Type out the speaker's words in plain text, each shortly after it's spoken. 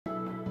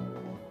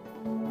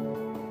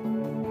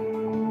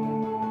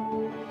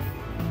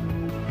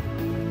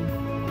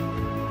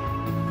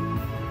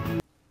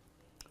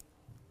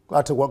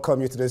Glad to welcome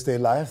you to this day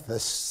live,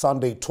 this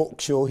Sunday talk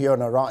show here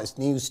on Arise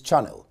News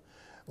Channel.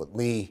 With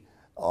me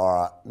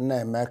are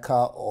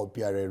Nemeka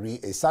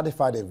Obiareri, a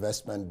certified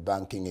investment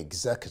banking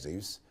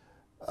executive,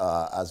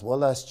 as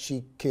well as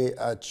Chike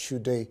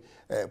Achude,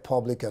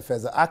 public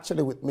affairs.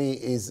 Actually, with me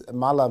is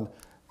Malam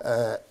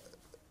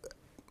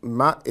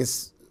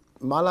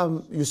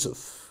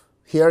Yusuf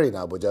here in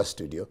Abuja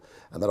studio,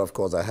 and then of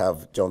course I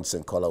have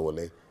Johnson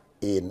Kolawole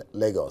in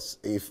Lagos,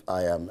 if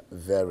I am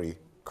very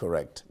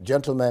correct.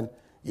 Gentlemen,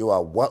 you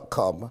are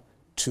welcome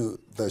to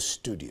the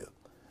studio.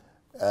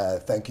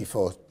 Thank you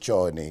for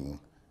joining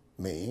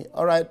me.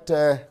 All right,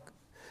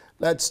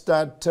 let's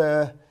start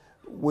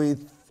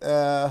with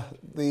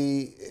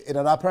in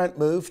an apparent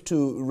move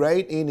to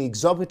rein in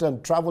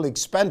exorbitant travel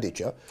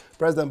expenditure.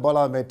 President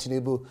Bola Ahmed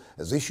Tinubu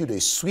has issued a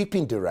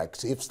sweeping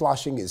directive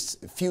slashing his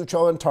future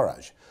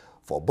entourage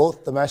for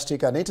both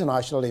domestic and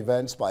international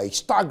events by a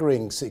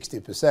staggering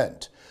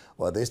 60%.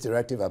 Well, this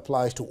directive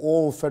applies to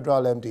all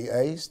federal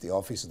MDAs, the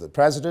Office of the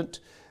President,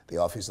 the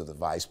Office of the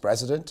Vice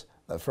President,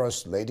 the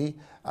First Lady,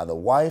 and the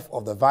wife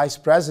of the Vice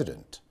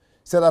President.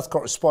 That's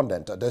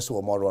correspondent Adesu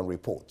Omoron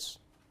reports.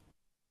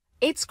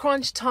 It's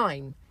crunch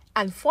time,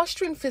 and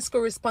fostering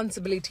fiscal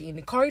responsibility in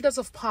the corridors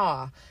of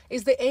power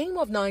is the aim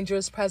of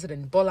Nigeria's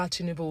President Bola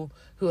Tinubu,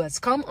 who has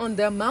come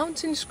under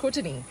mounting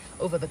scrutiny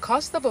over the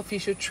cost of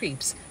official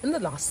trips in the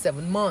last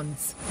 7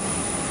 months.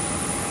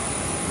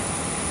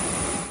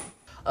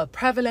 A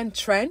prevalent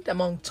trend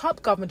among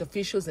top government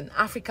officials in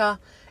Africa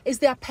is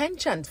their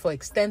penchant for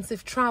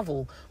extensive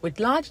travel with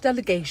large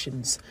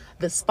delegations,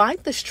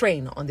 despite the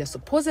strain on their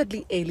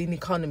supposedly ailing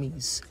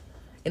economies.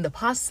 In the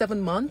past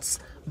 7 months,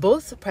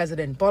 both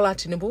President Bola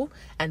Tinubu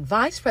and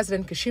Vice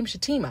President Kashim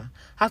Shettima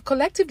have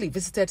collectively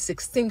visited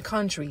 16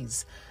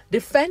 countries,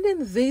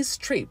 defending these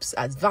trips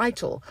as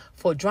vital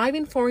for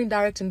driving foreign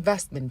direct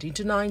investment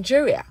into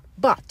Nigeria.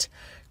 But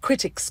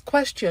critics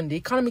question the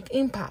economic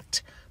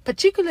impact,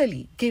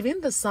 particularly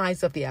given the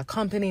size of the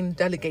accompanying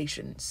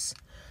delegations.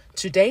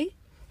 Today,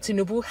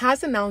 Tinubu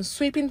has announced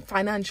sweeping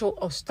financial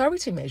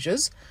austerity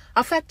measures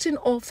affecting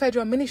all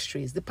federal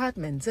ministries,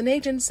 departments and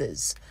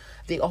agencies,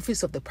 the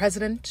Office of the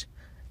President,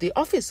 the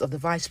Office of the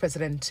Vice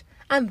President,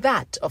 and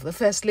that of the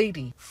First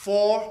Lady.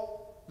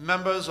 4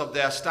 members of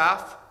their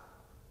staff,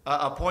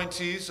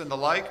 appointees and the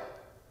like,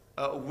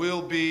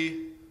 will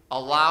be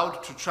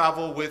allowed to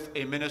travel with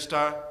a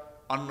minister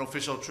on an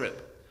official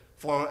trip.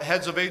 For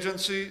heads of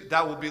agency,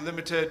 that will be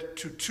limited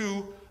to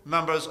 2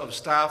 members of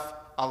staff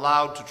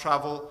allowed to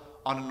travel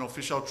on an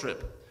official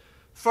trip.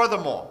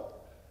 Furthermore,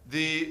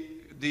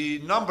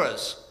 the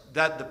numbers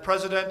that the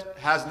President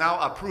has now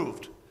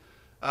approved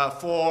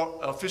for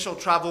official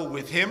travel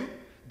with him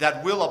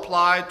that will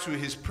apply to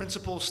his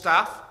principal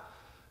staff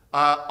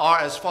are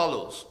as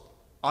follows.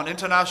 On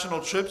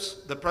international trips,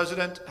 the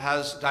President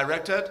has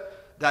directed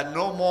that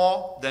no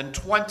more than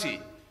 20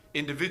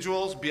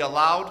 individuals be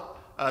allowed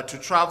to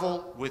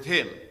travel with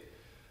him.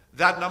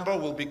 That number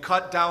will be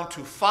cut down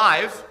to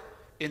 5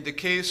 in the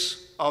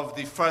case of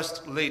the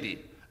First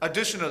Lady.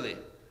 Additionally,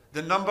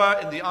 the number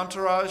in the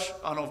entourage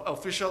on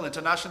official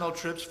international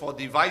trips for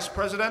the Vice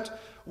President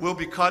will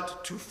be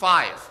cut to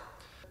 5.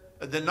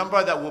 The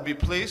number that will be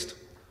placed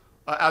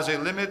as a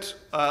limit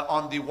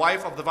on the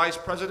wife of the Vice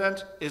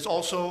President is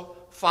also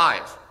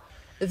 5.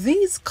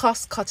 These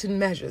cost-cutting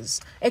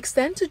measures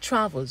extend to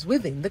travels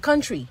within the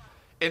country.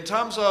 In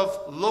terms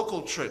of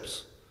local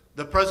trips,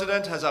 the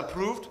President has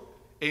approved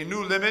a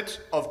new limit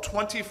of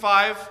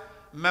 25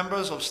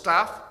 members of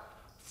staff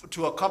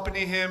to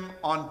accompany him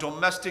on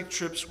domestic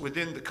trips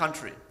within the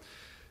country.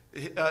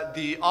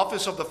 The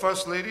Office of the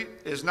First Lady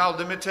is now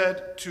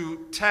limited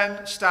to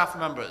 10 staff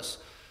members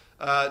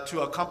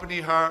to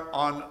accompany her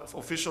on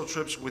official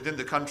trips within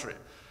the country.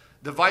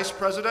 The Vice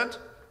President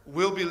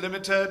will be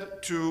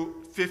limited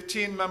to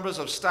 15 members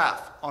of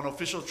staff on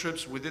official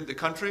trips within the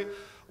country,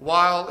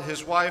 while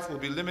his wife will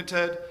be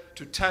limited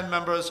to 10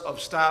 members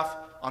of staff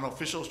on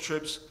official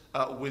trips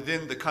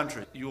within the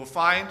country. You will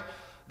find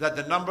that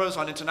the numbers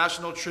on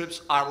international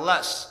trips are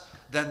less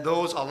than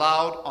those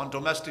allowed on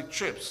domestic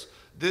trips.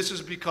 This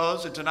is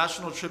because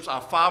international trips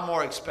are far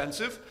more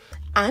expensive.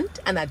 And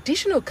an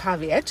additional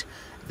caveat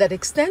that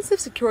extensive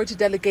security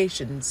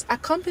delegations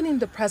accompanying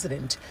the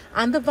President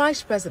and the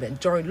Vice President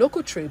during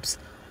local trips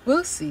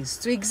will cease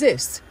to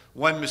exist.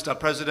 When Mr.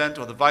 President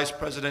or the Vice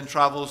President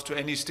travels to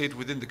any state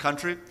within the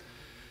country,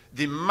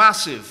 the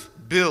massive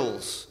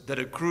bills that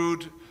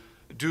accrued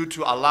due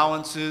to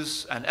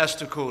allowances and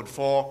Estacode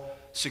for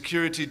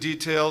security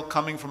detail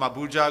coming from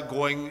Abuja,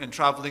 going and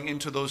traveling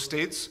into those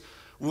states,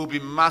 will be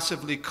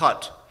massively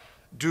cut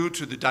due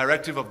to the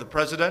directive of the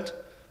President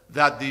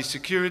that the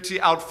security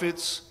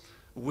outfits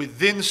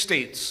within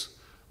states,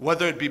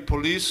 whether it be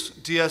police,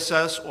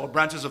 DSS, or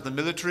branches of the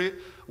military,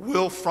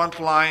 will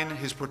frontline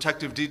his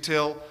protective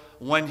detail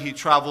when he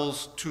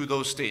travels to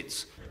those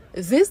states.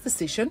 This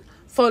decision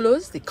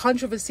follows the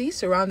controversy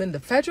surrounding the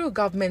federal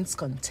government's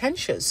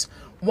contentious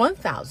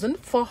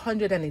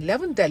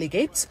 1,411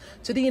 delegates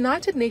to the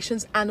United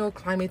Nations Annual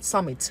Climate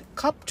Summit,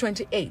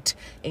 COP28,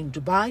 in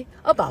Dubai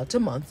about a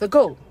month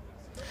ago.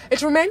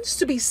 It remains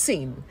to be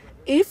seen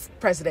if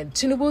President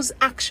Tinubu's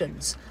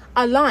actions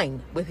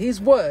align with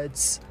his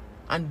words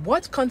and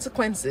what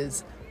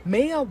consequences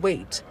may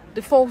await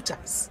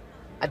defaulters.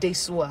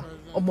 Adesua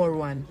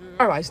Omorwan,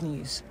 Arise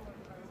News.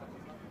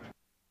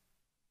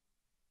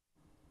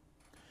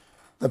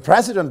 The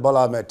President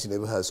Bola Ahmed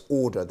Tinubu has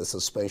ordered the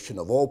suspension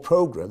of all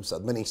programs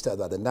administered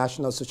by the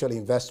National Social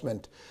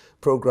Investment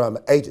Program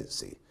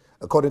Agency,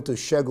 according to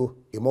Shegu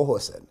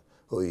Imohosen,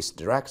 who is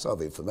Director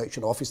of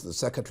Information Office of the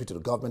Secretary to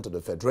the Government of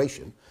the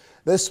Federation.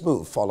 This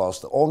move follows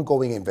the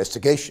ongoing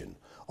investigation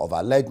of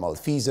alleged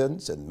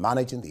malfeasance in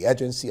managing the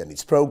agency and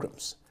its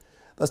programs.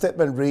 The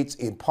statement reads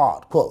in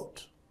part,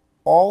 quote,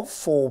 all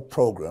 4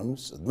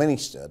 programs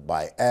administered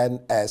by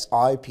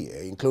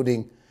NSIPA,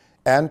 including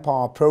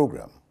N-Power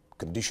Program,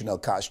 Conditional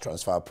Cash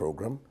Transfer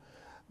Program,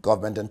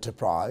 Government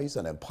Enterprise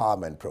and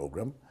Empowerment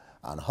Program,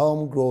 and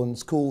Homegrown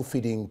School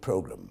Feeding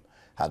Program,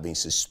 have been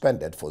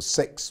suspended for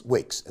 6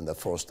 weeks in the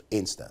first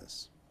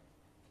instance.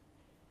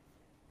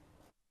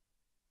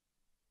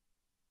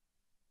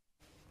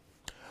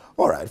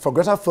 All right, for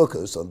greater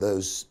focus on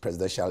those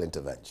presidential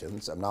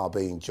interventions, I'm now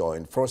being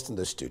joined first in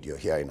the studio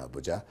here in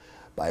Abuja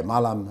by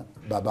Malam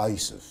Baba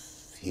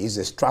Yusuf. He is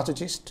a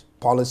strategist,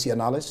 policy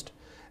analyst,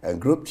 and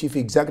Group Chief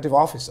Executive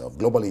Officer of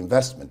Global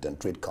Investment and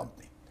Trade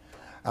Company.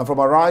 And from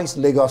Arise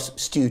Lagos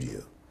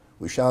studio,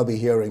 we shall be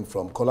hearing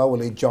from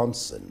Kolawole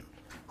Johnson,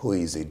 who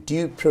is a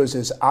due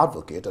process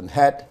advocate and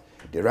head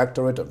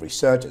Directorate of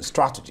Research and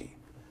Strategy,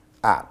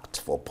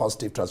 ACT for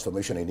Positive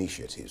Transformation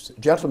Initiatives.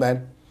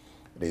 Gentlemen,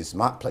 it is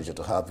my pleasure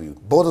to have you,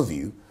 both of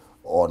you,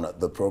 on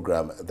the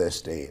program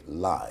this day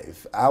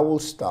live. I will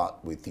start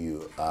with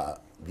you,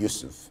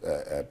 Yusuf,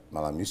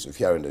 Malam Yusuf,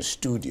 here in the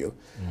studio.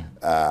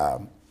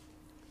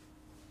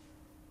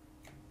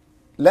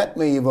 Let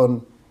me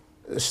even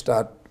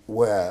start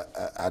where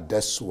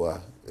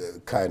Adesua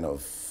kind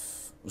of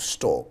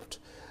stopped,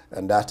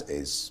 and that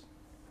is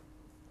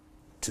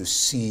to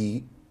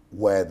see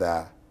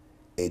whether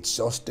it's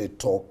just a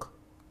talk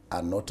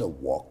and not a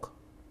walk.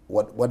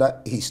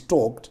 Whether he's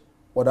talked,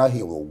 whether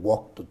he will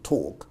walk the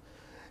talk,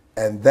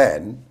 and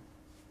then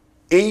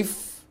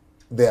if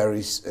there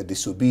is a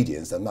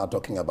disobedience, I'm not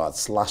talking about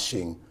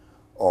slashing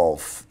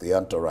of the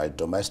Entourage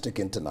domestic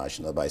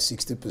international by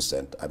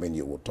 60%. I mean,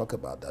 you will talk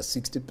about that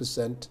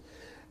 60%.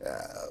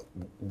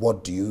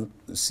 What do you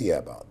see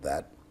about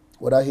that?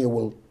 Whether he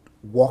will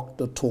walk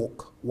the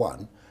talk,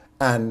 one,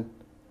 and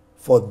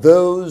for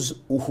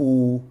those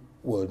who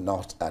will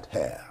not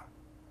adhere,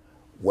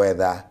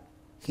 whether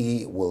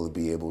he will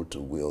be able to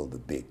wield the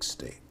big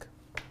stick.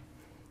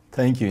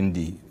 Thank you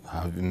indeed for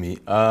having me.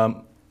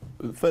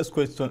 First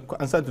question,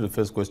 answer to the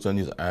first question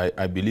is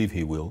I believe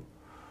he will.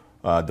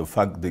 The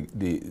fact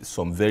that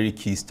some very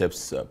key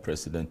steps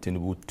President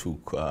Tinubu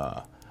took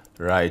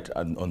right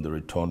on the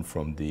return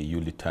from the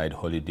Yuletide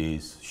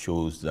holidays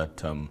shows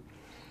that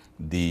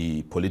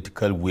the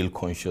political will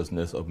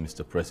consciousness of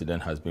Mr.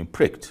 President has been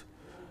pricked.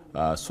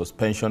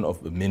 Suspension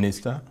of the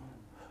minister,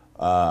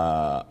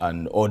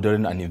 and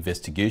ordering an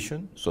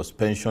investigation,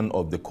 suspension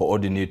of the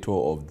coordinator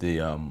of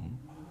the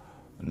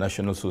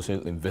National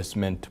Social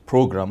Investment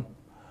Program,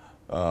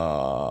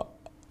 are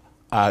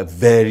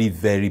very,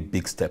 very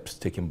big steps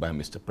taken by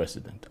Mr.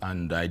 President.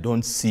 And I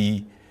don't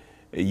see,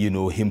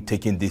 him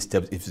taking these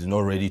steps if he's not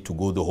ready to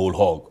go the whole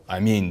hog. I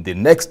mean, the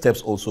next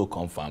steps also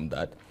confirm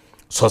that.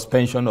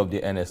 Suspension of the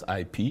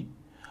NSIP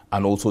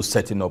and also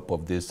setting up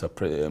of this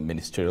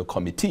ministerial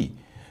committee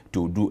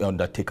to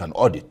undertake an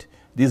audit.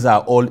 These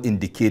are all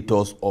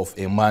indicators of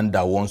a man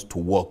that wants to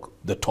walk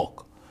the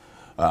talk.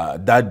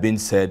 That being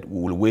said,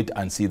 we will wait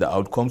and see the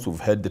outcomes. We've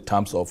heard the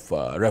terms of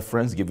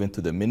reference given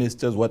to the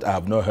ministers. What I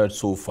have not heard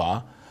so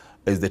far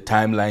is the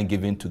timeline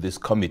given to this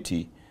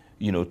committee,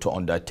 to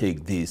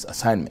undertake this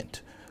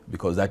assignment,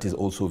 because that is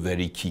also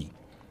very key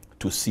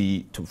to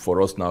see,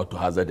 for us now to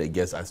hazard a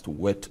guess as to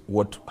what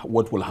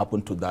will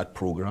happen to that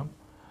program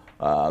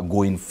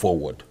going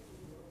forward,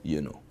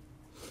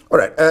 All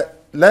right,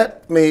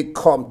 let me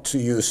come to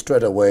you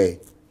straight away,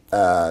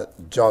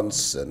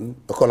 Johnson,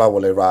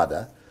 Kolawole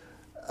rather.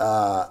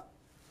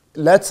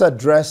 Let's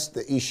address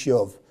the issue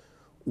of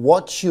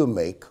what you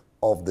make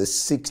of the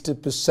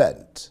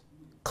 60%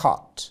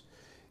 cut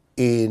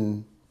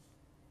in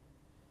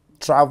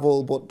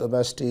travel, both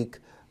domestic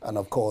and,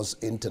 of course,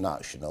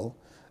 international,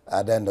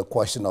 and then the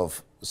question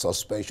of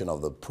suspension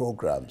of the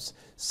programs,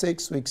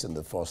 6 weeks in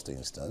the first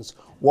instance.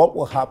 What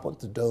will happen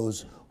to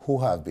those who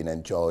have been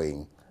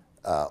enjoying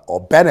or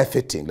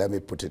benefiting, let me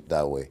put it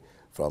that way,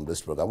 from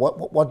this program?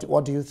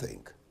 What do you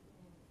think?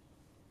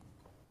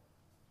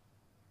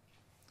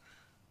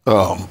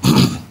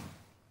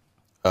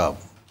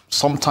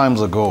 Some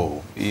times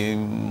ago,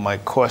 in my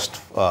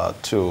quest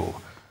to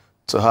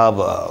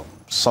have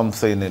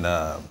something in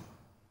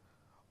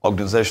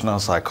organizational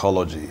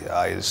psychology,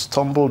 I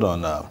stumbled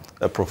on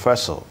a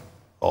professor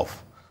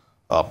of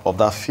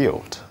that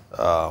field,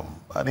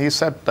 and he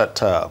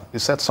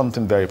said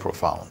something very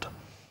profound,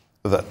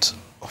 that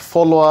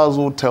followers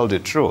who tell the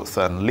truth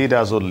and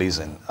leaders who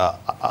listen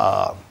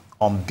are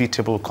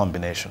unbeatable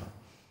combination.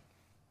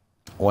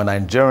 When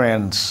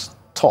Nigerians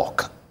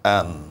talk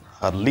and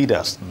our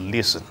leaders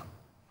listen,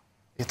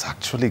 it's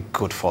actually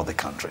good for the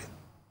country.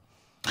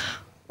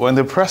 When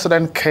the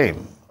president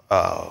came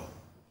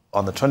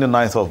on the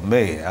 29th of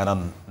May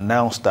and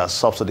announced that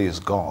subsidy is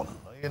gone,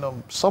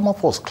 some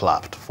of us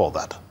clapped for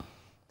that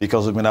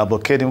because we've been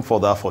advocating for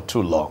that for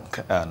too long.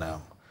 And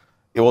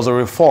it was a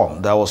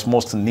reform that was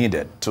most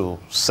needed to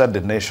set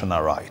the nation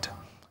aright.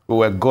 We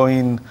were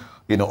going,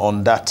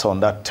 on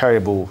that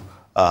terrible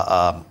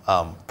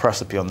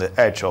precipice, on the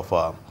edge of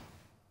a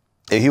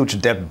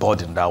huge debt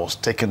burden that was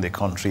taking the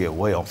country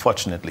away,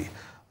 unfortunately.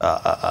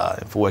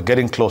 If we're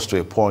getting close to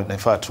a point, in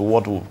fact, to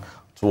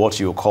what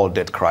you call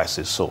debt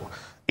crisis. So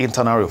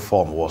internal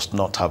reform was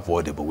not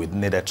avoidable. We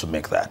needed to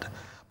make that.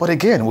 But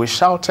again, we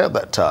shouted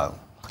that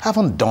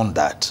haven't done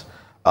that.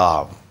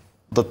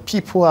 The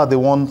people are the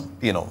one,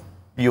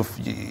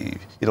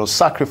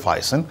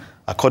 sacrificing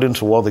according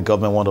to what the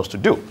government wants us to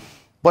do.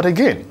 But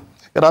again,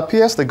 it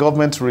appears the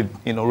government,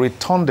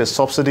 returned the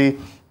subsidy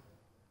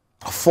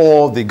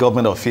for the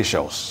government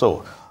officials.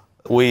 So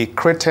we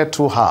created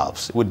two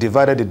halves. We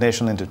divided the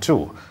nation into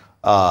two,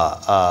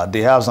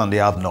 the haves and the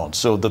have-nots.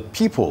 So the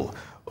people,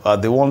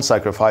 the ones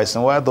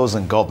sacrificing, while those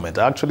in government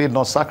are actually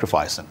not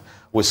sacrificing.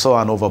 We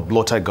saw an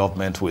over-bloated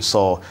government. We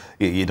saw,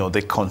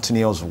 the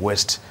continuous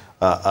waste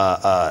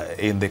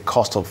in the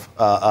cost of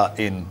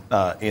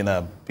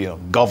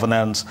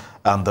governance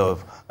and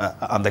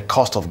the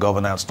cost of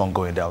governance not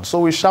going down. So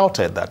we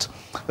shouted that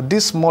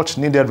this much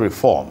needed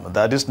reform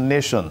that this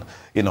nation,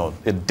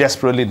 it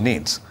desperately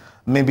needs,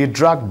 may be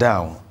dragged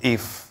down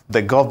if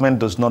the government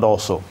does not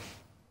also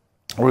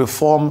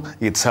reform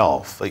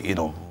itself,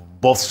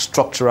 both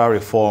structural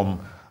reform,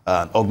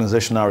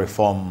 organizational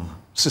reform,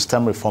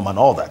 system reform, and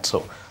all that.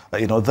 So,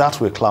 that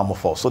we clamor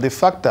for. So the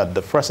fact that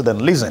the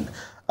president listened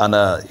and,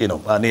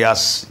 and he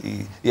has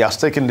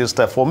taken this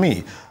step for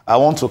me, I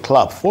want to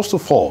clap, first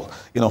of all,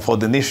 for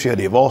the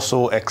initiative,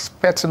 also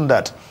expecting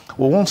that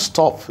we won't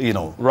stop,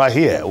 right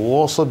here. We'll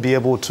also be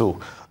able to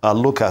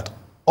look at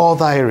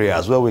other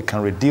areas where we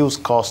can reduce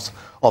costs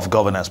of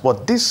governance.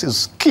 But this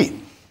is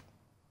key.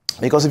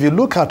 Because if you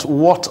look at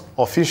what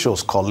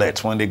officials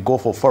collect when they go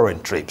for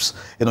foreign trips,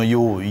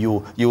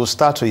 you will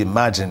start to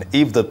imagine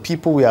if the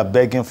people we are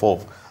begging for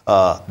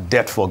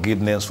debt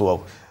forgiveness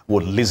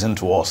would listen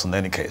to us in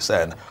any case.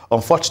 And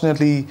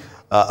unfortunately,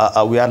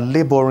 we are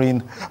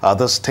laboring at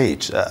this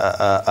stage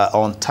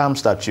on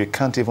terms that you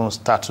can't even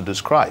start to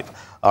describe.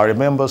 I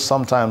remember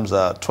sometimes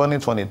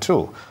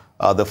 2022,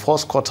 the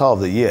first quarter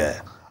of the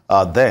year,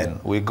 then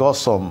we got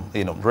some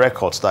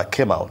records that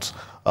came out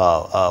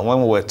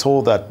when we were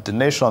told that the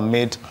nation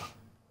made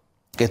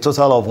a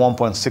total of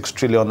 1.6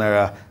 trillion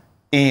naira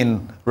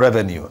in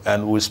revenue,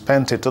 and we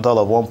spent a total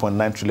of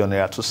 1.9 trillion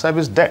naira to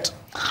service debt.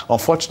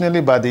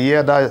 Unfortunately, by the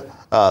year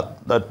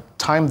the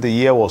time the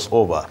year was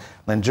over,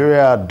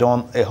 Nigeria had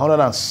done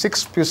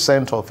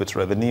 106% of its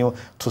revenue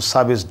to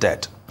service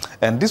debt.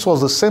 And this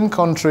was the same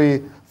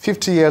country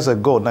 50 years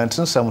ago,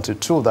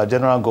 1972, that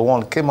General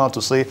Gowon came out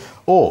to say,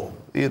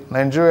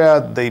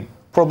 Nigeria, the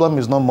problem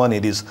is not money,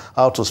 it is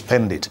how to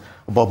spend it.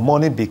 But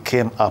money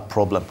became a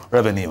problem,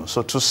 revenue.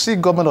 So to see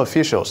government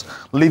officials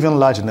living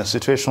large in a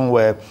situation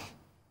where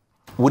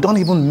we don't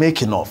even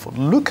make enough.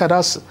 Look at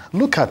us.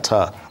 Look at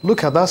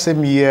that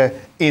same year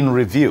in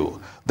review.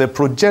 The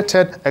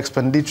projected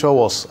expenditure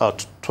was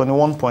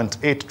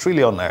 21.8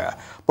 trillion naira,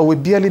 but we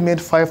barely made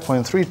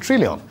 5.3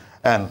 trillion.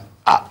 And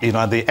at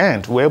the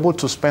end, we're able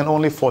to spend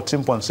only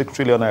 14.6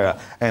 trillion naira.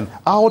 And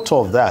out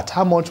of that,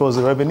 how much was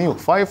the revenue?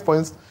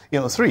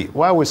 5.3.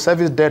 While we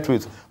service debt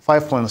with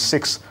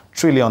 5.6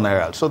 trillion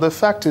naira. So the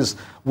fact is,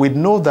 we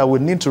know that we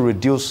need to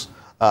reduce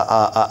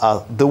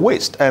the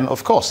waste. And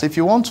of course, if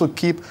you want to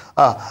keep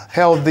a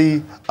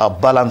healthy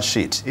balance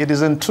sheet, it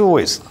is in two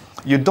ways.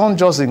 You don't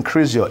just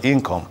increase your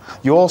income,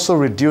 you also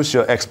reduce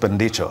your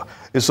expenditure.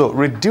 So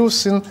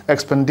reducing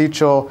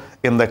expenditure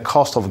in the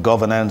cost of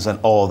governance and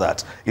all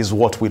that is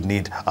what we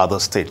need at the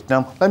stage.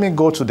 Now, let me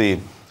go to the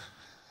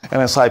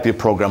NSIP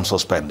program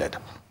suspended.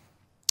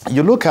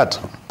 You look at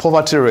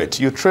poverty rate,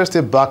 you trace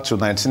it back to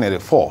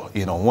 1984,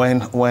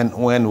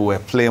 when we were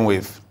playing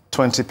with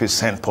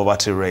 20%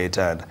 poverty rate,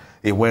 and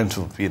it went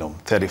to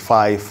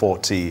 35,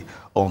 40,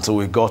 until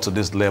we got to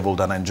this level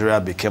that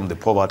Nigeria became the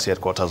poverty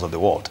headquarters of the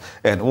world.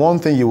 And one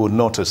thing you would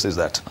notice is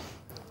that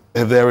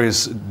there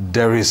is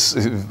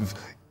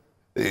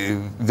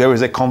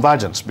a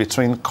convergence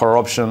between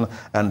corruption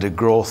and the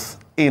growth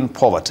in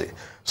poverty.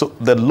 So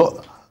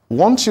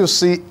once you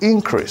see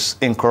increase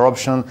in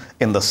corruption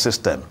in the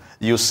system,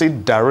 you see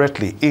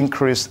directly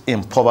increase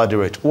in poverty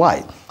rate.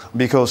 Why?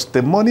 Because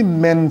the money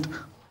meant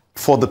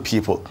for the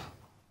people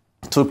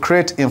to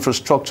create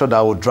infrastructure that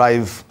will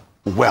drive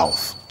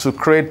wealth, to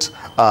create,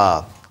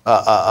 to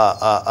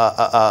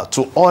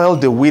oil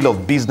the wheel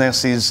of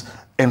businesses,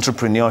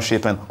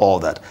 entrepreneurship, and all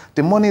that.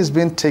 The money is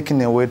being taken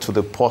away to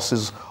the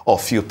purses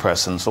of few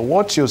persons. So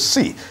what you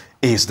see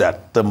is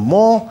that the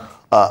more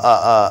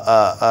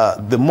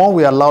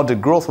we allow the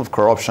growth of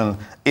corruption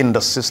in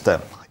the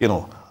system,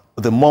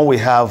 the more we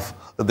have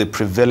the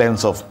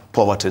prevalence of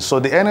poverty. So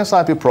the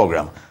NSIP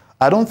program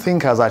I don't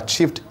think has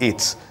achieved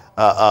it,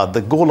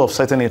 the goal of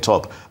setting it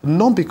up,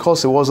 not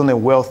because it wasn't a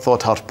well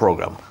thought out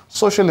program.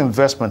 Social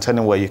investment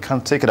anyway, you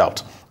can't take it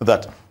out.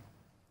 That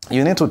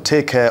you need to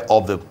take care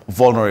of the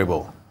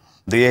vulnerable,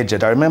 the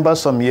aged. I remember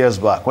some years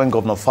back when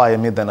Governor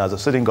Fayemi, then as a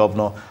sitting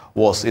governor,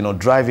 was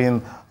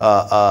driving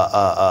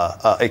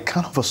a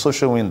kind of a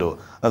social window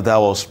that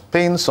was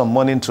paying some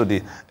money to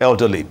the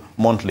elderly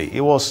monthly.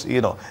 It was,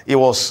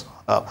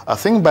 I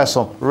think by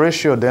some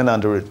ratio then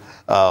and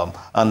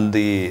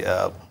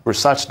the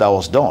research that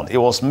was done, it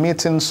was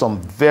meeting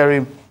some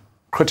very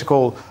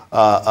critical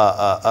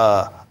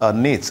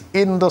needs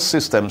in the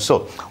system. So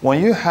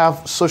when you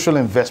have social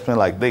investment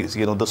like this,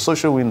 the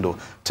social window,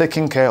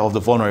 taking care of the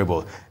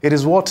vulnerable, it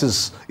is what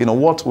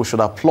we should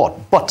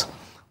applaud. But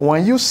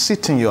when you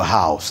sit in your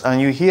house and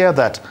you hear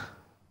that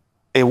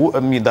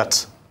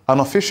that an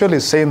official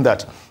is saying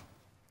that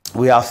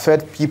we have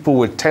fed people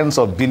with tens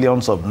of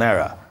billions of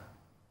naira,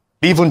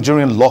 even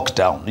during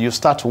lockdown, you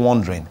start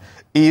wondering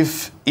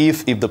if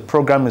the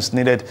program is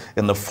needed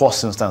in the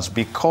first instance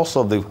because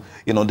of the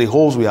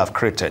holes we have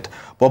created.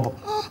 But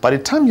by the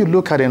time you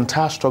look at the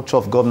entire structure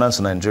of governance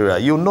in Nigeria,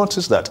 you'll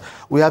notice that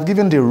we have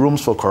given the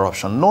rooms for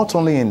corruption, not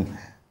only in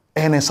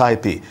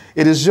NSIP.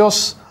 It is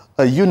just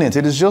a unit.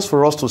 It is just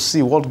for us to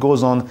see what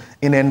goes on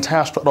in the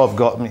entire structure of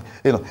government,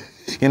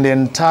 in the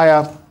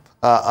entire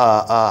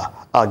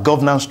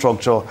governance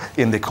structure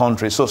in the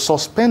country. So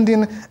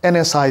suspending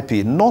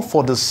NSIP, not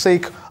for the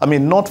sake,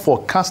 not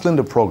for cancelling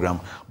the program,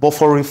 but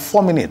for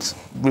reforming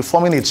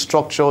its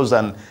structures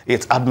and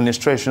its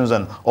administrations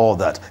and all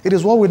that. It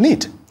is what we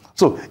need.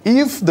 So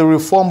if the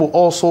reform will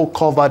also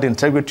cover the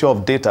integrity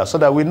of data so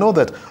that we know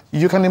that,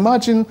 you can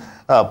imagine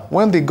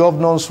when the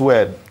governors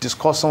were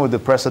discussing with the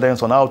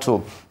president on how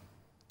to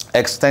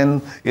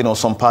extend,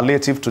 some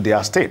palliative to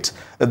their state,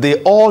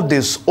 they all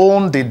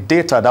disowned the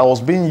data that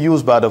was being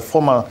used by the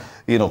former,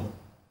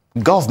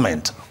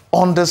 government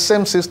on the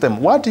same system.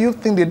 Why do you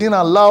think they didn't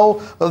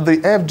allow the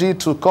FG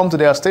to come to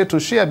their state to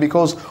share?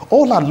 Because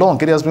all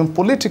along it has been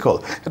political.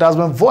 It has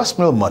been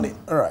voicemail money.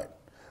 All right.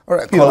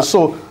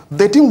 So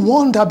they didn't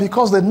want that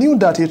because they knew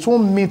that it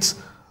won't meet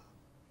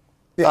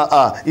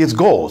its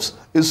goals.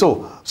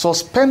 So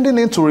suspending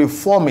it to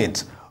reform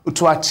it,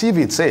 to achieve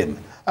its aim,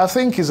 I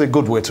think is a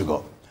good way to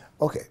go.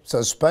 Okay,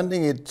 so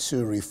spending it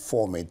to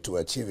reform it to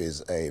achieve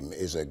his aim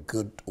is a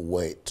good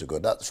way to go.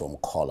 That's from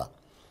Kola.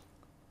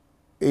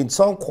 In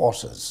some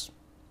quarters,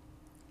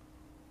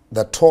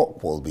 the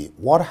talk will be,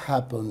 what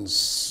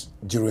happens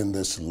during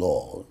this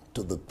law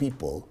to the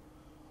people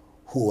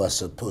who are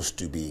supposed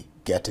to be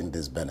getting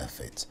these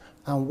benefits?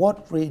 And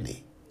what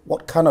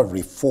kind of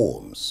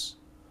reforms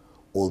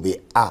will be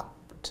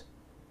apt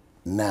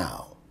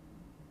now?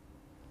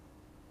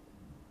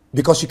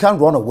 Because you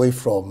can't run away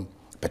from,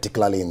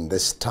 particularly in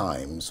these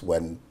times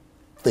when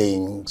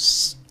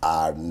things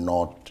are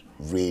not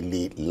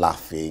really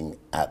laughing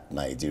at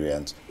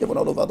Nigerians, even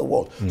all over the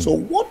world. So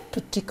what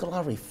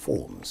particular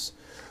reforms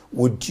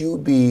would you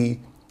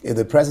be, if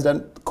the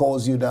president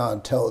calls you down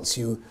and tells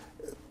you,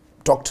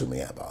 talk to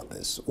me about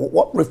this,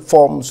 what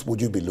reforms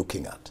would you be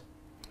looking at?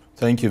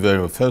 Thank you very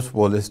much. First of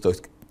all, let's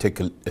just take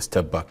a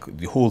step back.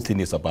 The whole thing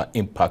is about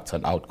impacts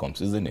and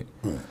outcomes, isn't it?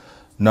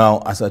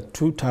 Now, as of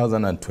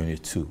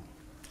 2022,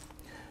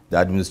 the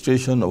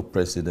administration of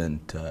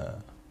President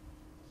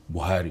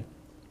Buhari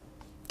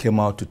came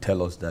out to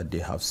tell us that they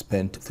have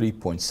spent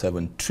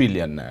 3.7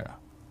 trillion naira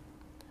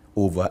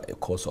over a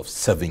course of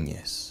 7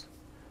 years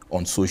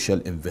on social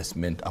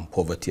investment and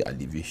poverty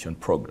alleviation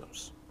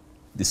programs.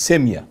 The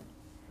same year,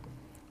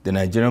 the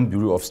Nigerian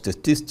Bureau of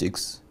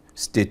Statistics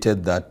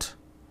stated that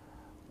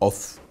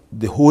of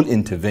the whole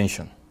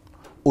intervention,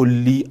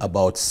 only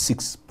about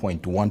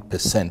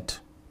 6.1%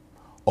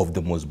 of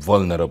the most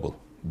vulnerable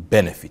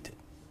benefited.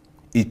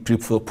 It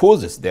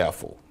proposes,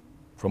 therefore,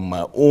 from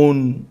my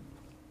own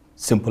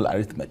simple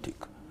arithmetic,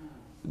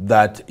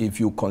 that if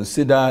you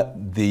consider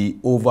the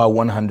over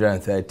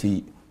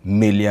 130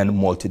 million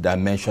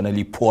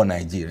multidimensionally poor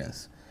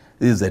Nigerians,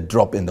 this is a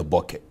drop in the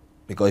bucket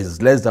because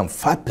it's less than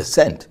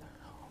 5%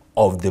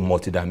 of the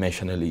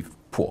multidimensionally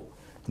poor.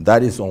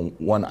 That is on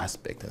one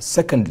aspect. And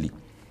secondly,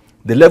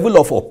 the level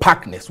of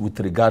opaqueness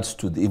with regards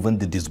to even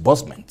the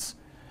disbursements,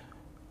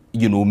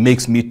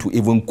 makes me to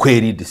even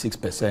query the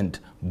 6%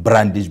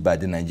 brandished by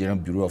the Nigerian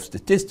Bureau of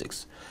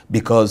Statistics,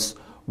 because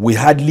we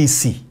hardly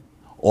see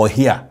or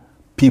hear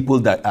people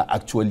that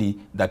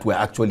were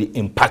actually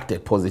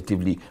impacted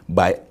positively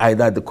by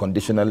either the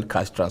conditional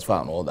cash transfer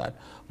and all that.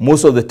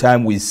 Most of the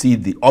time we see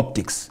the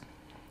optics,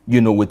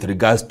 with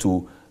regards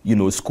to,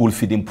 school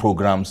feeding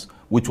programs,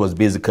 which was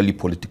basically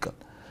political.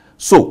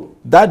 So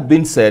that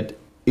being said,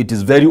 it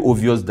is very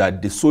obvious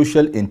that the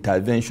social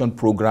intervention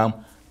program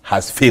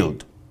has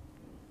failed.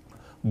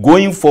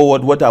 Going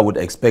forward, what I would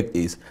expect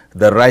is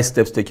the right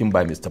steps taken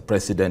by Mr.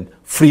 President,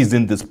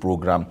 freezing this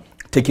program,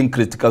 taking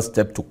critical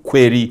steps to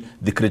query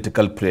the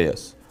critical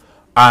players.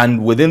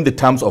 And within the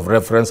terms of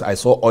reference, I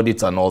saw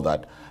audits and all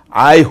that.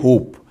 I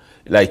hope,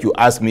 like you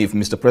asked me, if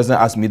Mr. President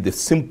asked me, the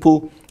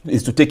simple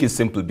is to take it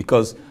simple,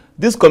 because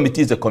This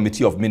committee is a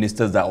committee of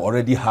ministers that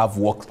already have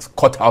work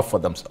cut out for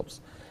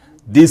themselves.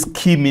 These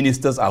key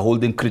ministers are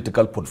holding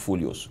critical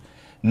portfolios.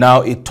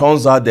 Now, it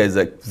turns out there's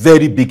a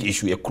very big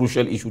issue, a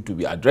crucial issue to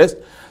be addressed.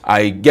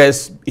 I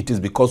guess it is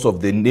because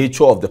of the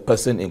nature of the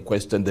person in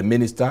question, the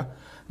minister,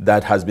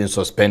 that has been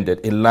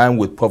suspended. In line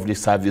with public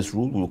service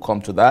rule, we'll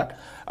come to that.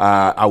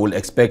 I will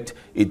expect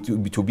it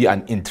to be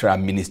an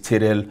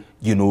intra-ministerial,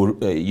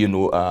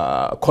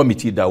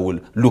 committee that will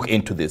look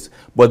into this.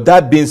 But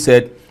that being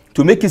said,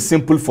 to make it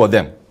simple for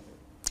them,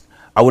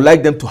 I would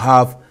like them to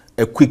have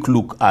a quick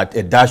look at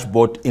a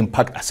dashboard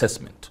impact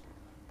assessment,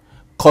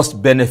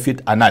 cost-benefit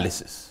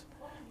analysis,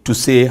 to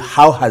say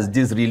how has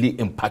this really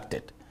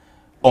impacted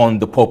on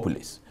the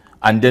populace,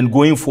 and then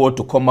going forward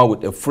to come out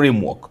with a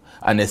framework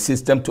and a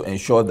system to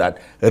ensure that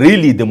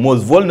really the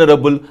most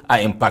vulnerable are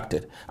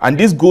impacted. And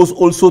this goes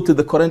also to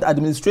the current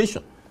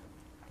administration,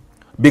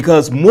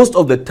 because most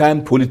of the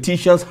time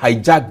politicians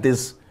hijack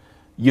this,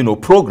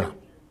 program.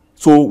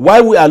 So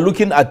while we are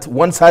looking at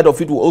one side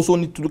of it, we also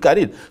need to look at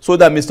it so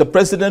that Mr.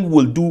 President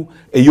will do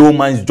a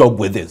yeoman's job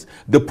with this.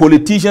 The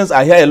politicians,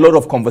 I hear a lot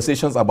of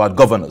conversations about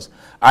governors.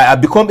 I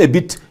have become a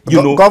bit,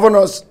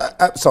 Governors,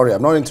 sorry,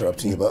 I'm not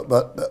interrupting you,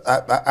 but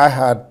I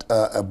had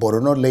a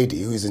Borno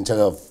lady who is in charge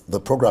of the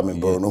program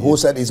in Borno, who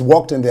said he's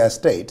worked in their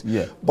state,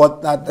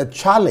 but that the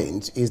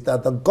challenge is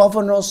that the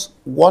governors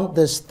want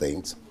these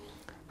things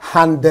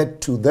handed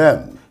to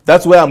them.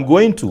 That's where I'm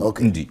going to,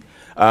 indeed.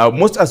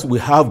 Most as we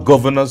have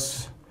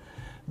governors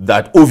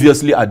that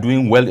obviously are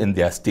doing well in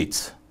their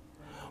states.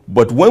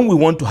 But when we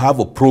want to have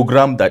a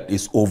program that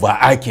is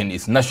overarching,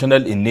 is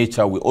national in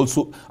nature, we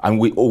also, and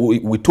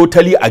we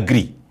totally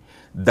agree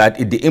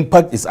that the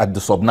impact is at the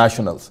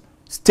subnationals,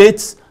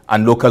 states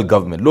and local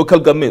government.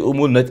 Local government is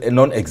almost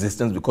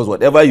non-existent because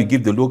whatever you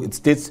give the local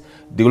states,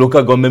 the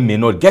local government may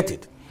not get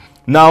it.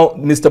 Now,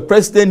 Mr.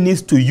 President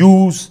needs to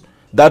use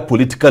that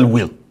political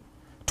will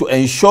to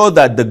ensure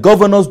that the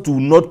governors do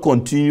not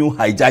continue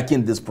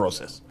hijacking this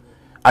process.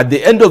 At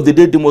the end of the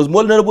day, the most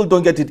vulnerable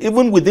don't get it.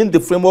 Even within the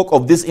framework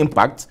of this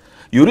impact,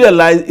 you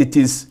realize it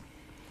is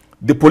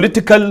the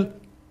political,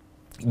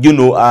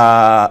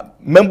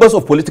 members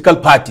of political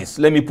parties,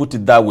 let me put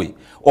it that way,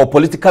 or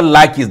political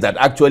lackeys that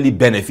actually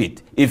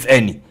benefit, if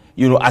any.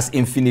 As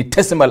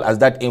infinitesimal as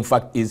that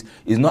impact is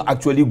not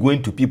actually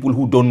going to people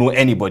who don't know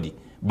anybody,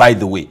 by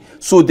the way.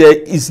 So there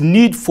is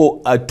need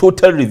for a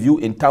total review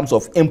in terms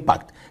of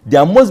impact.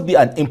 There must be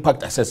an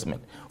impact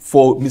assessment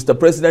for Mr.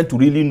 President to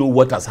really know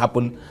what has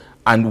happened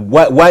and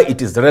why it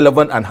is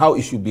relevant and how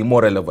it should be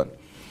more relevant.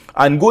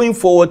 And going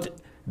forward,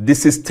 the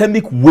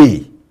systemic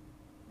way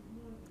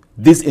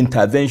this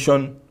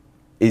intervention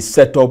is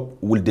set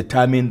up will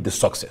determine the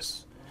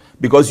success.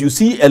 Because you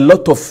see a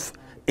lot of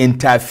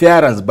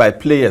interference by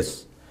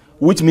players,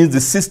 which means the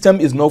system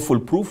is not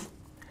foolproof.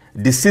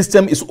 The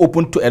system is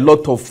open to a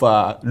lot of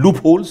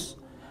loopholes,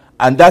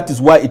 and that is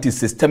why it is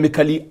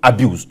systemically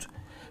abused.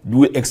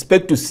 We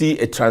expect to see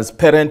a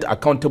transparent,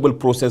 accountable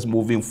process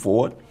moving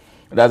forward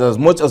that as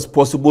much as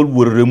possible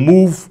will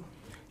remove,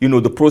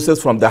 the process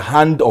from the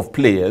hand of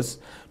players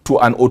to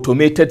an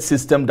automated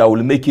system that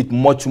will make it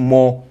much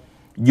more,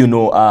 get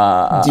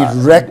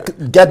directly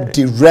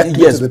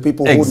to the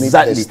people who need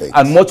these things.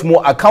 And much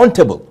more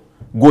accountable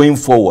going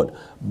forward.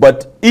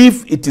 But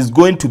if it is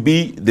going to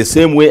be the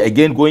same way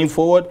again going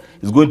forward,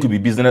 it's going to be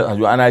business as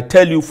usual. And I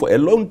tell you, for a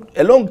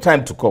long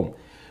time to come,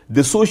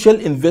 the social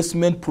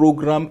investment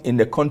program in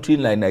a country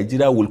like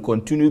Nigeria will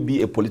continue to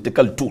be a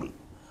political tool,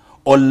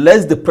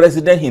 unless the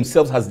president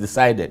himself has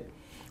decided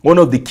one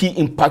of the key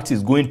impacts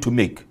he's going to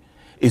make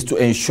is to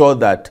ensure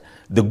that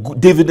the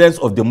dividends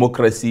of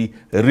democracy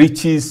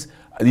reaches,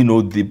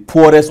 the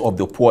poorest of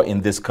the poor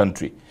in this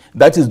country.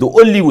 That is the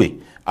only way.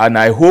 And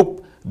I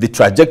hope the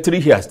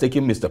trajectory he has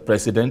taken, Mr.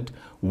 President,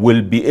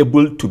 will be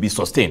able to be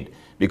sustained.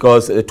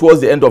 Because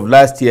towards the end of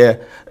last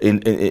year,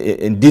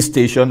 in this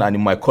station and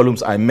in my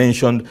columns, I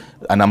mentioned,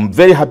 and I'm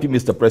very happy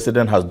Mr.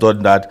 President has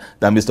done that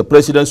Mr.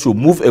 President should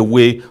move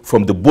away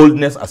from the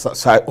boldness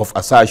of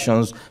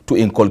assertions to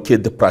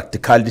inculcate the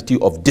practicality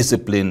of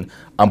discipline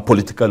and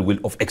political will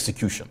of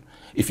execution.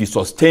 If he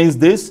sustains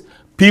this,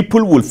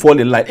 people will fall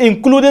in line,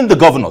 including the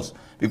governors.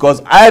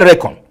 Because I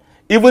reckon,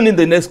 even in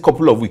the next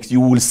couple of weeks,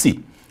 you will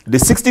see the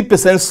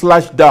 60%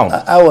 slash down.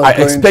 I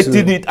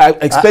expected it to go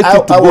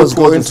towards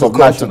the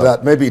subnational.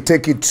 That. Maybe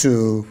take it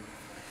to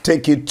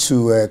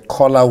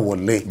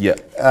Kolawole. Yeah.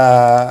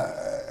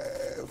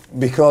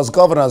 Because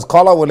governance,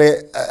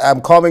 Kolawole,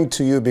 I'm coming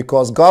to you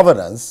because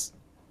governance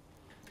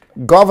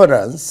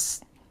has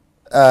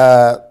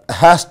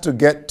to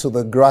get to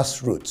the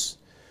grassroots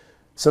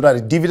so that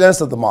the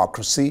dividends of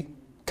democracy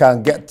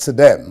can get to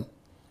them.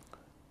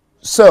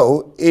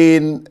 So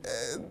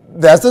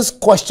there's this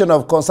question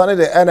of concerning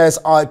the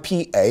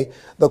NSIPA,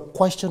 the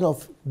question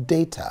of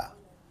data,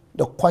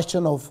 the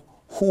question of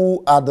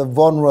who are the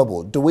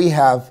vulnerable. Do we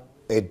have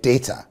a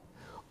data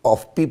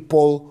of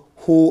people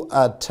who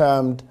are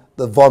termed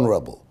the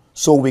vulnerable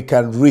so we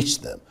can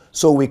reach them,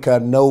 so we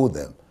can know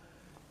them?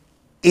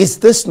 Is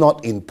this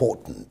not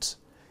important?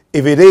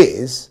 If it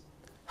is,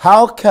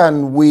 how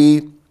can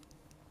we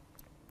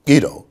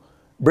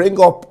bring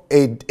up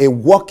a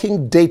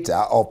working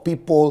data of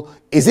people.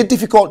 Is it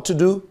difficult to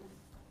do,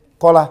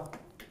 Kola?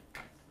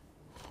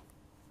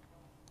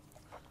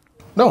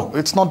 No,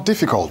 it's not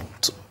difficult.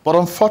 But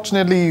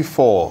unfortunately,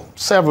 for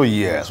several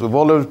years,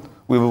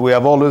 we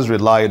have always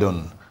relied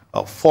on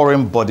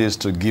foreign bodies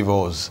to give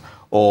us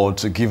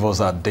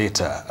that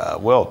data.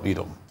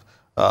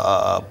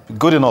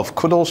 Good enough.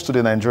 Kudos to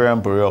the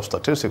Nigerian Bureau of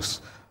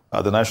Statistics,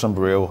 the National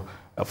Bureau,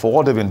 for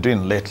what they've been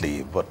doing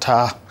lately. But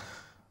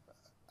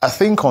I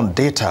think on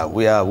data,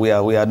 we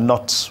are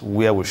not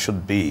where we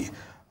should be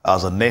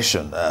as a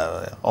nation.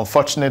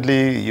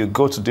 Unfortunately, you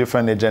go to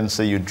different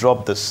agencies, you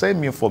drop the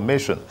same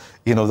information,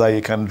 that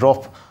you can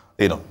drop,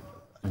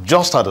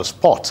 just at a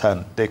spot,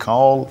 and they can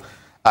all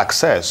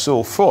access.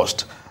 So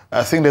first,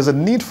 I think there's a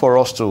need for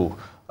us to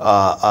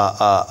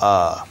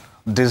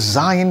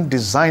design,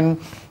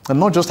 and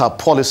not just our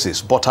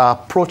policies, but our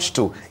approach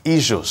to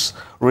issues,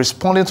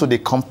 responding to the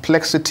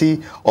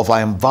complexity of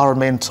our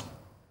environment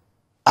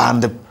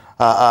and the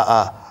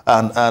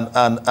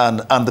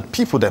the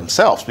people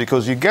themselves,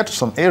 because you get to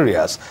some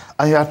areas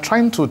and you are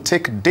trying to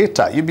take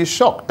data. You'd be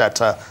shocked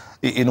that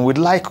we'd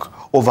like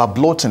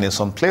overbloating in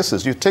some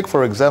places. You take,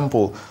 for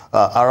example,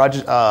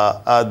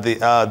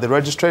 the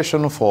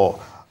registration for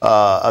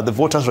the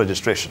voters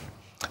registration,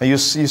 and you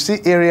see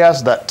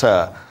areas that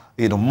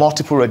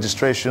multiple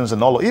registrations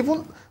and all.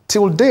 Even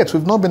till date,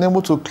 we've not been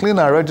able to clean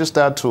our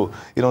register to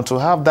to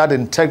have that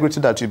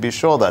integrity that you'd be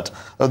sure that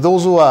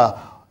those who are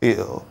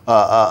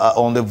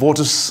on the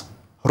voters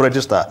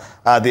register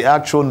are the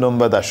actual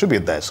number that should be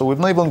there. So we've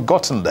not even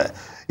gotten there.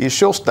 It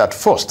shows that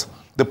first,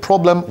 the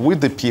problem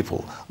with the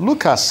people.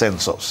 Look at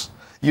census.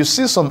 You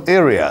see some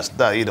areas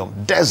that,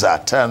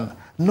 desert, and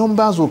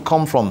numbers will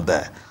come from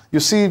there. You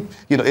see,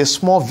 a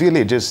small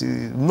village,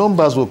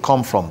 numbers will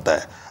come from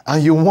there.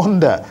 And you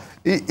wonder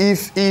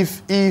if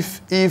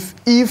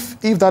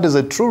that is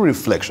a true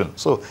reflection.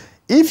 So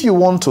if you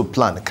want to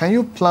plan, can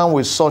you plan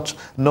with such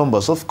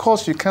numbers? Of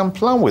course, you can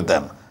plan with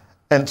them.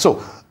 And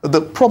so the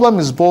problem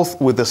is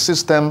both with the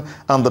system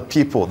and the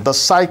people, the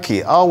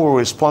psyche, how we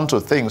respond to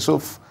things.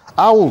 So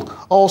I will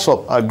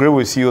also agree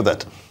with you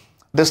that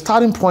the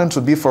starting point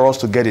would be for us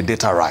to get the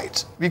data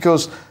right.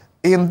 Because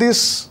in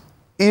this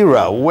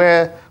era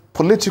where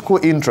political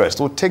interest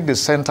will take the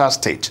center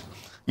stage,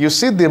 you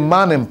see the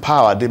man in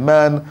power, the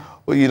man,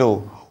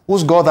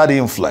 who's got that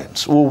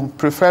influence, who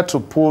prefer to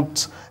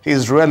put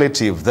his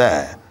relative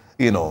there.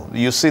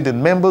 You see the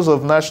members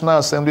of National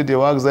Assembly, they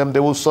will ask them, they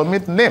will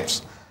submit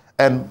names.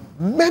 And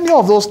many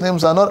of those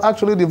names are not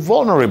actually the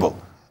vulnerable.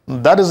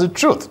 That is the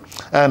truth.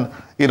 And,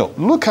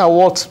 look at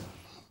what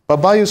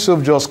Baba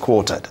Yusuf just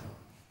quoted.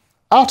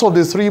 Out of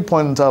the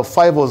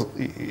 3.5 or,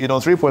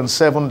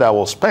 3.7 that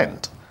was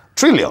spent,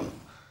 trillion,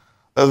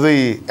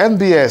 the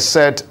NBS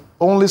said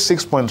only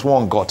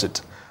 6.1 got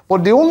it.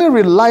 But they only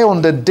rely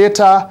on the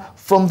data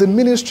from the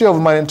Ministry of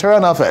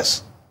Humanitarian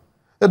Affairs,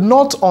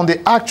 not on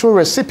the actual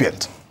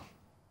recipient.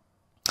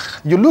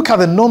 You look at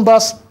the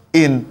numbers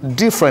in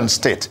different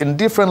states, in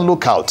different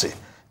locality.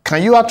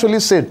 Can you actually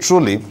say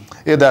truly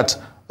that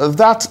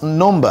that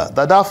number,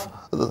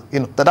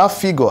 that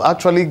figure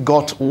actually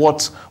got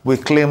what we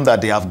claim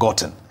that they have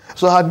gotten?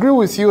 So I agree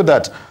with you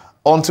that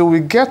until we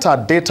get our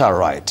data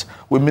right,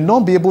 we may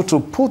not be able to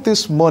put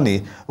this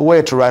money where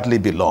it rightly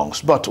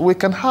belongs, but we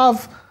can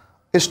have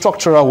a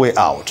structural way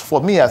out.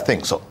 For me, I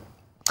think so.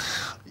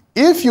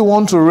 If you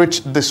want to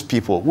reach these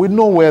people, we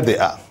know where they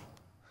are.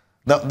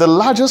 Now, the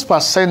largest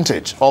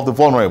percentage of the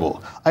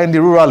vulnerable are in the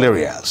rural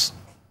areas,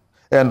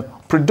 and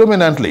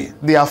predominantly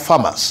they are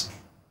farmers.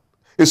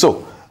 And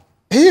so,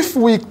 if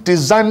we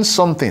design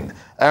something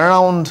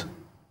around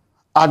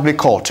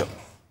agriculture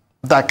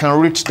that can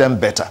reach them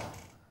better,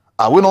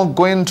 are we not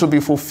going to be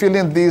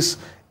fulfilling this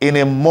in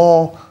a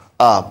more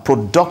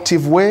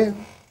productive way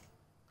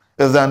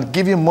than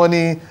giving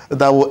money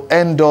that will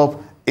end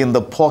up in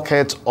the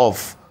pocket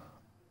of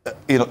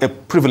a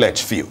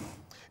privileged few?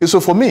 And so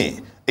for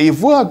me,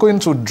 if we are going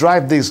to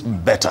drive this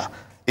better,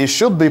 it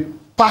should be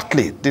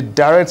partly the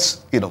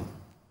direct,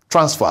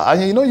 transfer.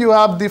 And you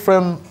have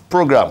different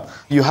programs.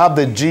 You have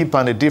the JIP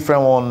and a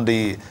different one,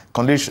 the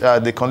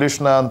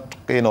conditional,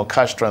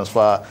 cash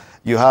transfer.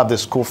 You have the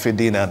school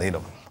feeding and,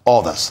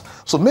 others.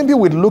 So maybe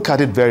we look at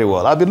it very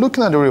well. I've been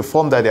looking at the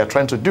reform that they are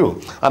trying to do,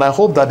 and I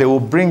hope that they will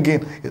bring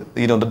in,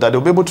 that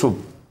they'll be able to,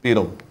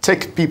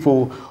 take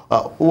people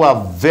who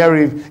are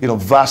very,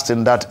 vast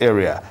in that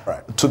area,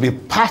 right, to be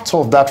part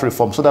of that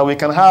reform, so that we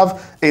can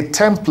have a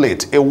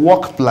template, a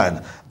work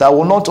plan that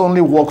will not only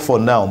work for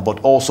now, but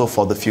also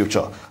for the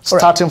future,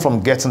 starting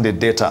from getting the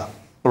data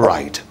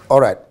right.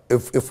 All right.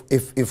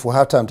 If we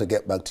have time to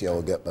get back to you, I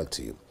will get back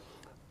to you.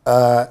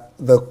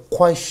 The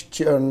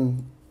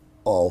question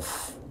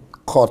of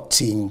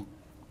cutting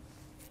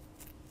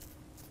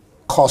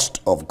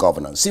cost of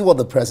governance. See what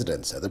the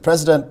president said. The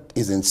president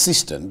is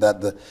insistent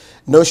that the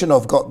notion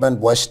of government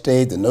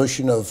wastage, the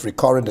notion of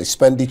recurrent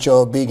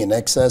expenditure being in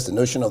excess, the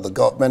notion of the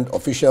government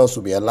officials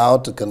will be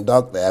allowed to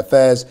conduct their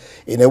affairs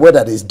in a way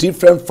that is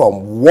different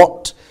from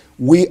what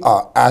we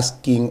are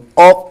asking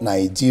of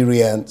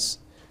Nigerians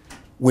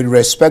with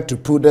respect to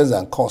prudence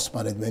and cost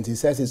management, he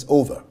says it's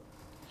over.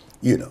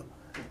 You know,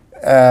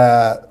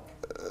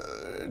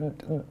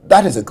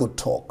 that is a good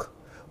talk.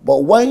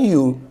 But when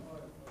you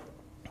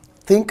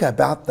think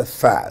about the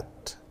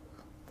fact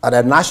that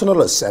a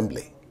National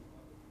Assembly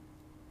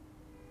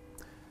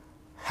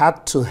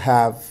had to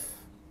have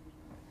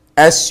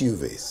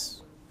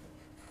SUVs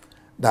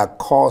that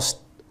cost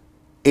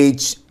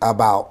each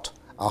about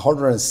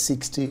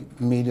 160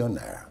 million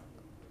naira.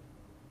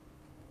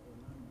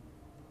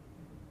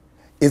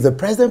 Is the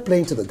president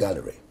playing to the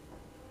gallery?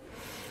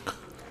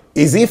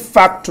 Is he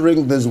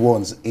factoring these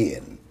ones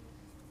in?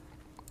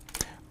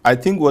 I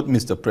think what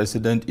Mr.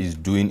 President is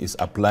doing is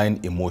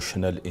applying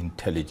emotional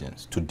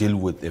intelligence to deal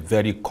with a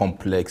very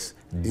complex,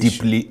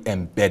 deeply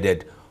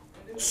embedded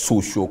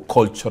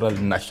socio-cultural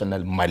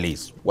national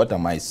malaise. What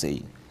am I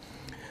saying?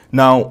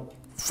 Now,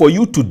 for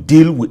you to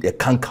deal with a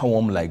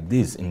cankerworm like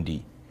this,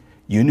 indeed,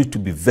 you need to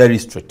be very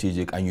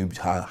strategic and you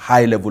have a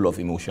high level of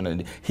emotional.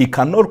 He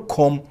cannot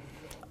come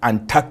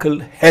and tackle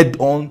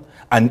head-on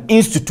an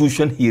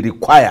institution he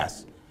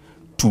requires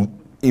to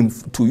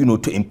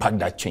impact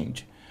that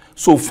change.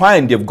 So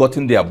fine, they've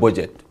gotten their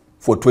budget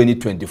for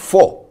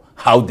 2024,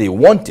 how they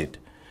want it.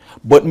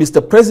 But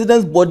Mr.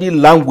 President's body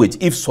language,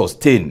 if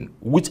sustained,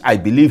 which I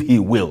believe he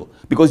will,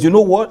 because you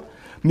know what?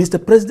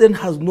 Mr. President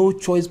has no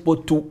choice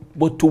but to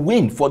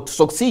win, to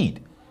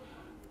succeed.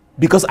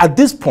 Because at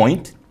this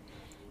point,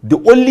 the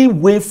only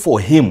way for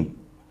him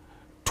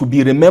to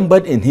be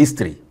remembered in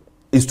history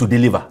is to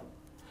deliver.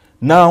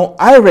 Now,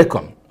 I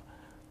reckon,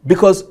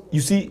 because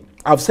you see,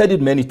 I've said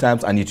it many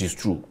times and it is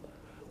true,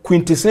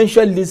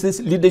 quintessential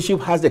leadership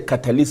has a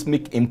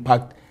catalytic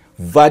impact,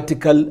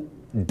 vertical,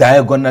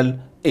 diagonal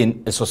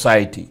in a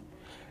society.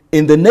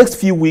 In the next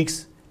few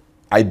weeks,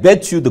 I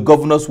bet you the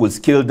governors will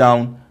scale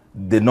down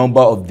the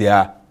number of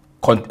their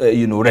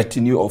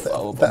retinue of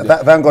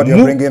thank God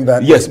you're bringing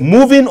that. Yes,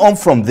 moving on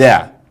from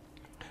there,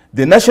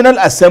 the National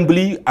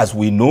Assembly, as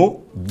we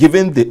know,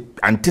 given the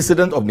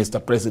antecedent of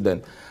Mr.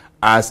 President,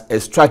 as a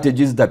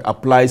strategy that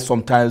applies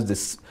sometimes the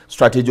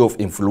strategy of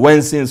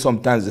influencing,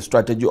 sometimes the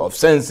strategy of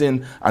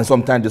sensing, and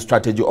sometimes the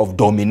strategy of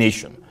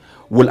domination,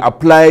 will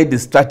apply the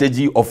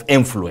strategy of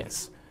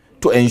influence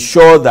to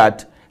ensure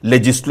that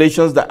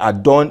legislations that are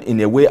done in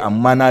a way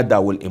and manner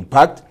that will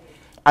impact.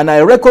 And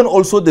I reckon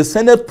also the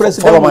Senate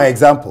President... Follow my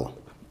example.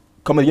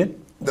 Come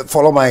again?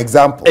 Follow my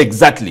example.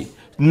 Exactly.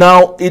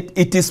 Now,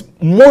 it is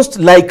most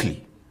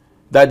likely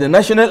that the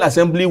National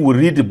Assembly will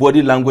read the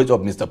body language of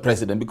Mr.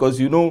 President because,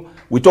 you know,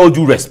 with all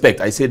due respect,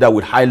 I say that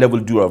with high level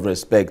due of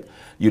respect,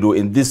 you know,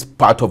 in this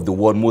part of the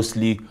world,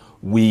 mostly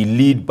we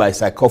lead by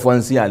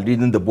psychophancy and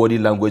reading the body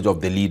language of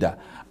the leader.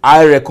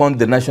 I reckon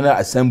the National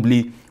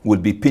Assembly will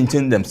be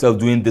pinching themselves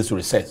doing this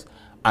recess.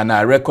 And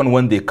I reckon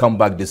when they come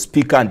back, the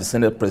Speaker and the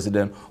Senate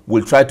President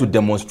will try to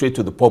demonstrate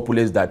to the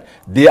populace that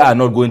they are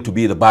not going to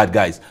be the bad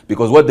guys.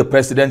 Because what the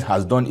President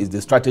has done is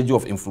the strategy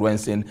of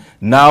influencing.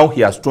 Now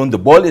he has thrown the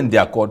ball in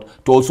their court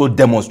to also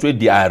demonstrate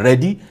they are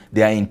ready,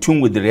 they are in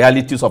tune with the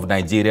realities of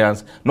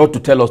Nigerians, not to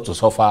tell us to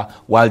suffer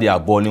while they are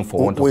bawling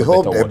for want of a better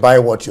word. We hope they buy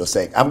what you're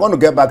saying. I'm going to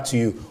get back to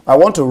you. I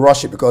want to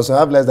rush it because I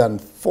have less than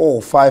 4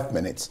 or 5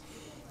 minutes.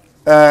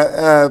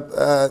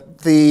 The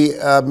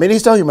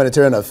Minister of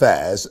Humanitarian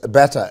Affairs,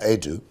 Betta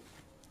Edu,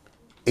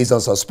 is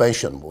on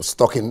suspension. Was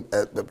talking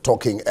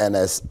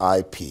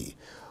NSIP.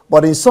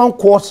 But in some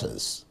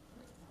quarters,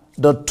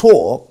 the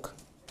talk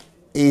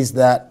is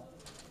that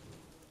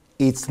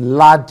it's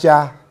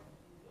larger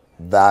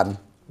than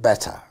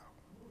Betta.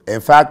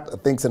 In fact, I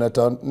think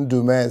Senator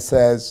Ndume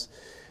says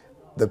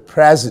the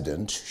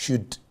president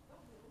should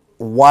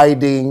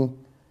widen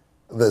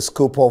the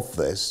scope of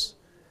this,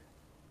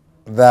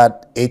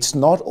 that it's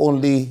not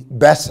only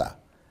Betta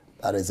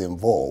that is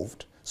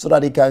involved, so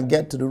that he can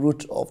get to the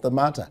root of the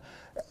matter.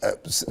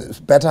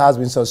 Betta has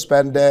been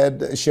suspended,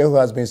 Shehu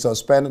has been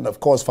suspended, of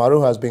course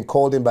Farouk has been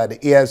called in by the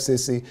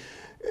EFCC.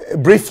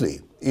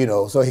 Briefly, you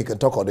know, so he can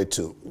talk on it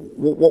too.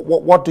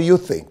 What do you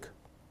think?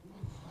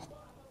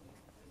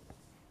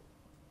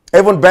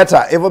 Even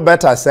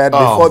Betta said,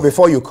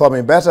 before you come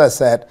in, Betta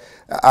said,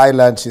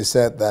 she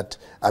said that,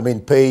 I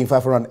mean, paying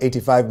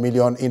 585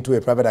 million into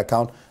a private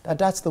account,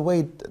 that's the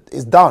way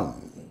it's done,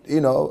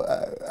 in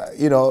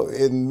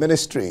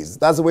ministries.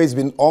 That's the way it's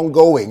been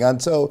ongoing. And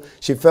so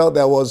she felt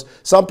there was,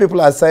 some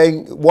people are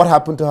saying what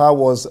happened to her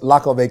was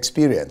lack of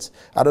experience.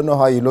 I don't know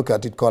how you look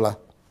at it, Kola.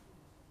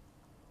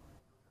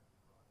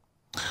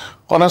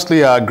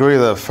 Honestly, I agree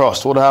that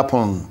first, what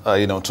happened,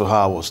 to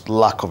her was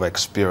lack of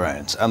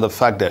experience and the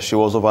fact that she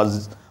was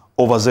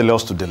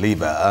overzealous to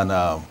deliver,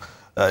 and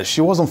she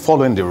wasn't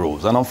following the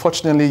rules. And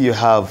unfortunately, you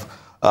have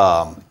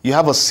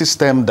a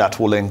system that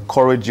will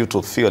encourage you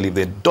to feel if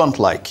they don't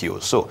like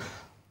you. So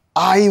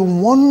I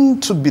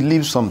want to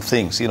believe some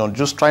things,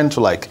 just trying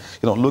to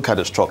look at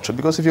the structure,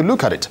 because if you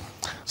look at it,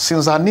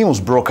 since our news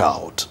broke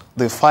out,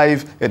 the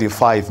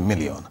 585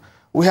 million,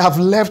 we have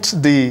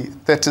left the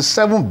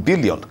 37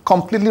 billion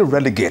completely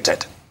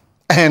relegated.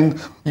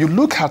 And you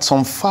look at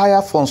some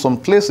fire from some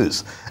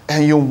places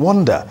and you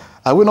wonder,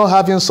 Are we not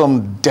having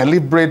some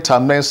deliberate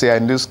amnesia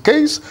in this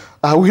case?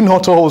 Are we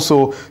not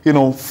also,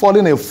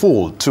 falling a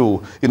fool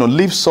to,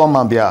 leave some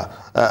and be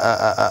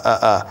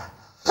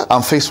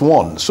and face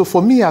one? So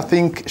for me, I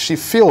think she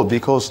failed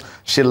because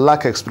she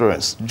lacked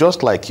experience,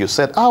 just like you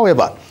said.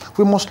 However,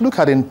 we must look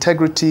at the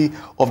integrity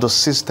of the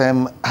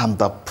system and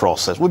the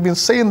process. We've been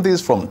saying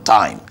this from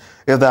time,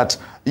 that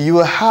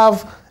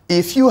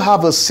if you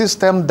have a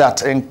system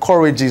that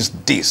encourages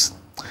this.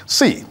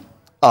 See,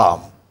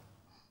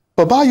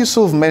 Baba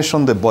Yusuf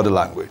mentioned the body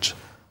language.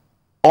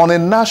 On a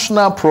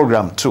national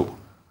program too,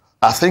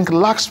 I think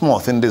last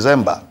month in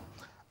December,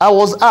 I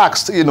was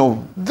asked,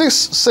 this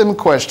same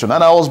question,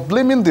 and I was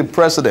blaming the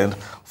president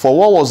for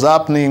what was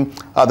happening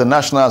at the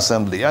National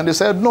Assembly. And they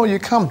said, no, you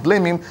can't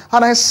blame him.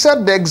 And I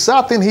said the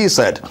exact thing he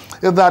said,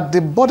 that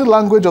the body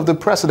language of the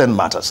president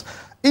matters.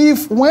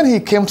 If when he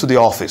came to the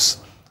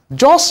office,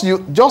 just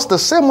the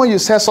same way you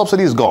said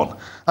subsidy is gone,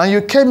 and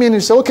you came in, you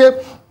said,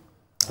 okay,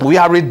 we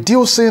are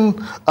reducing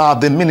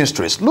the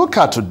ministries. Look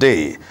at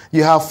today,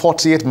 you have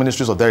 48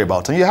 ministries or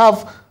thereabout, and you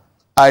have,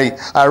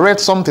 I read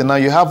something now,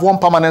 you have one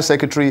permanent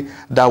secretary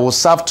that will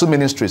serve 2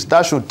 ministries.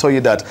 That should tell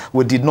you that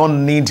we did not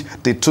need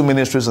the 2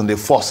 ministries in the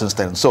first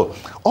instance. So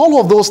all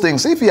of those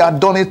things, if you had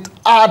done it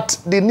at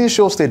the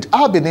initial stage,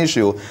 ab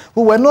initio,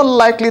 we were not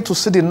likely to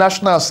see the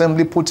National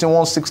Assembly putting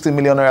 160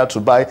 million naira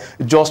to buy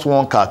just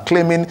one car,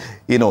 claiming,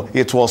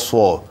 it was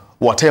for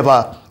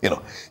whatever,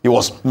 it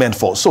was meant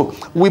for. So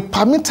we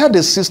permitted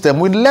the system,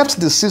 we left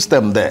the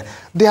system there.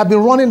 They have been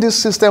running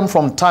this system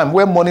from time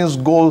where monies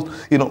go,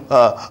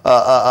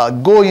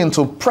 go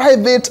into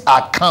private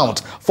account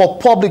for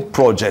public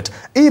project,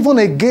 even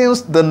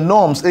against the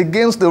norms,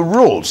 against the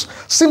rules,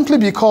 simply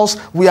because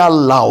we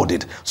allowed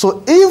it.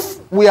 So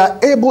if we are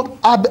able,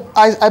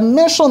 I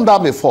mentioned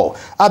that before.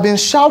 I've been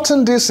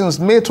shouting this since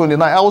May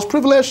 29. I was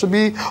privileged to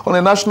be on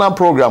a national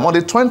program on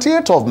the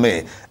 28th of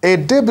May, a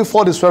day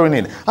before the swearing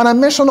in. And I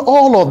mentioned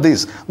all of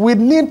this. We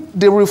need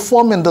the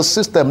reform in the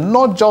system,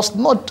 not just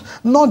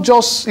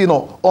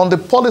on the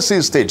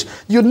policy stage.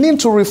 You need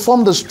to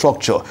reform the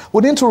structure.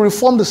 We need to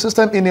reform the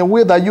system in a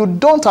way that you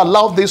don't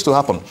allow this to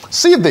happen.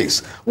 See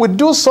this. We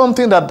do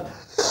something that,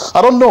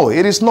 I don't know,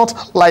 it is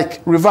not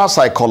like reverse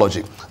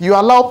psychology. You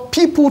allow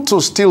people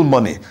to steal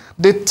money.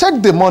 They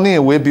take the money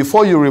away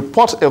before you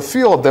report a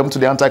few of them to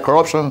the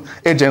anti-corruption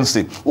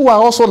agency, who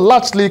are also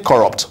largely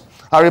corrupt.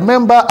 I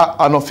remember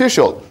an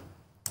official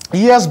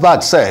years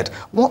back said,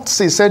 once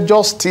he said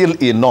just steal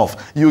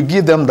enough, you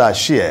give them that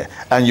share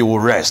and you will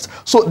rest.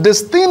 So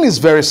this thing is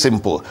very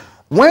simple.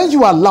 When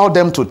you allow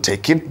them to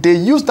take it, they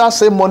use that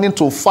same money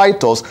to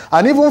fight us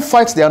and even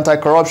fight the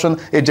anti-corruption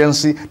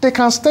agency. They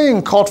can stay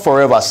in court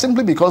forever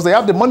simply because they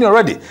have the money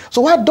already.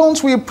 So why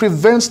don't we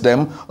prevent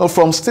them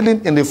from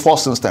stealing in the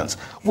first instance?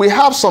 We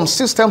have some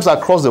systems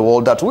across the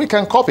world that we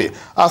can copy.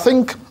 I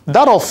think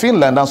that of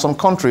Finland and some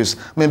countries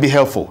may be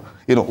helpful.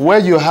 Where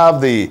you have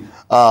the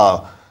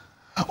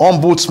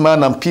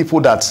ombudsman and people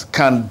that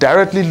can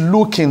directly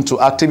look into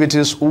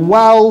activities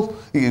while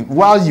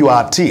you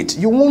are at it.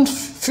 You won't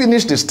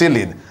finish the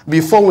stealing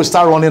before we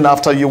start running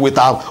after you with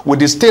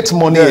the state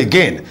money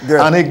again.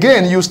 And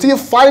again, you still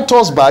fight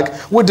us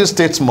back with the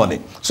state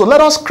money. So let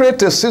us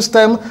create a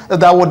system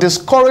that will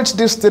discourage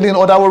this stealing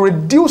or that will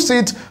reduce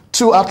it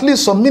to at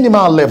least some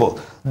minimal level.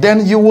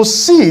 Then you will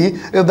see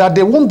that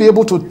they won't be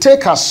able to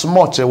take as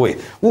much away.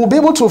 We'll be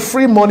able to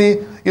free money,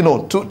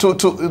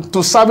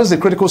 to service the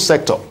critical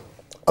sector.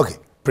 Okay,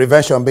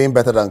 prevention being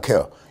better than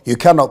cure. You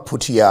cannot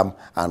put yam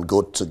and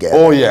goat together.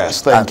 Oh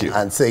yes, thank you.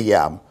 And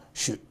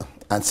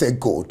say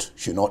goat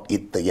should not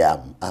eat the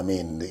yam. I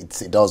mean,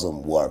 it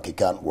doesn't work. It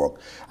can't work.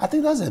 I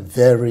think that's a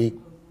very,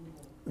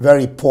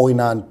 very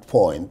poignant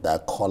point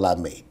that Kola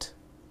made.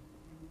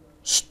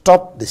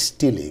 Stop the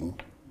stealing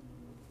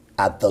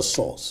at the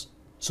source,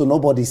 so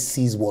nobody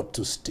sees what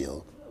to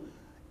steal.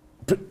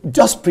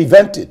 Just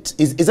prevent it.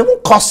 It's even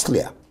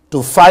costlier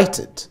to fight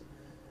it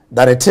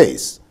than it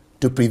is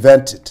to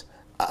prevent it.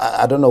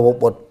 I don't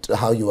know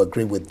how you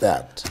agree with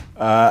that.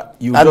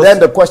 Then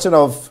the question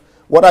of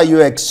what are you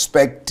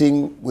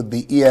expecting with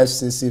the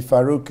EFCC?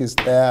 Farouk is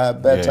there,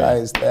 Betta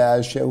is there,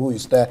 Shehu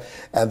is there,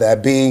 and they're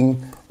being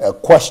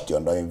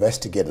questioned or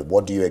investigated.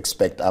 What do you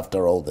expect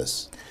after all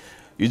this?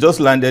 You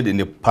just landed in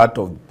a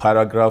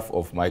paragraph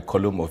of my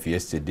column of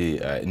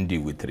yesterday,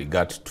 Indeed, with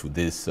regard to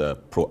this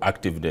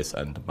proactiveness,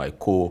 and my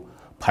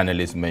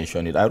co-panelists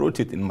mentioned it. I wrote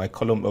it in my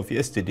column of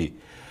yesterday.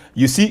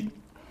 You see,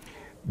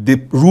 the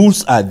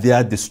rules are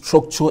there, the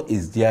structure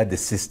is there, the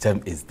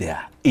system is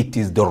there. It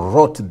is the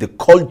rot, the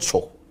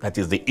culture that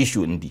is the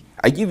issue. Indeed,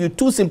 I give you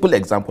 2 simple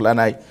examples,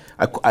 and I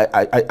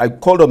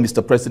called on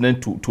Mr.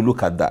 President to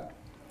look at that.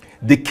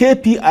 The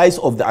KPIs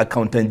of the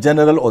Accountant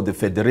General of the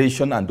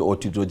Federation and the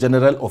Auditor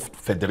General of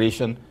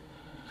Federation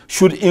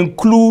should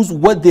include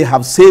what they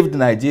have saved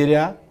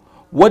Nigeria,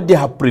 what they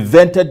have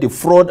prevented, the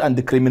fraud and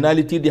the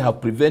criminality they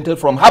have prevented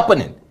from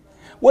happening.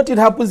 What it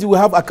happens, you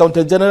have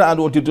Accountant General and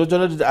Auditor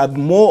General that are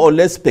more or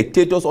less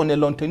spectators on a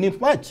lawn tennis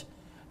match.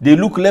 They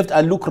look left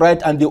and look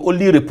right and they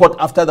only report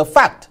after the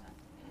fact.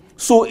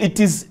 So it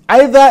is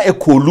either a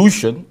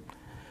collusion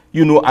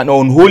you know, an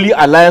unholy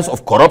alliance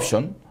of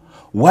corruption.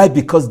 Why?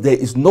 Because there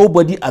is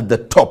nobody at the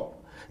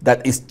top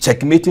that is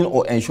checkmating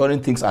or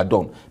ensuring things are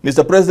done.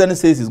 Mr. President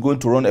says he's going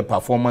to run a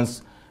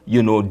performance,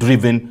 you know,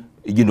 driven,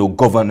 you know,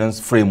 governance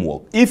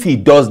framework. If he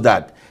does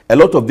that, a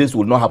lot of this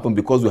will not happen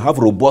because we have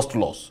robust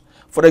laws.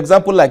 For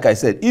example, like I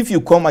said, if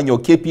you come and your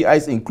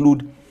KPIs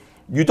include,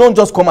 you don't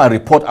just come and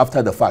report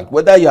after the fact.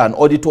 Whether you're an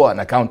auditor or an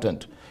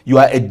accountant, you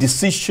are a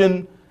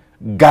decision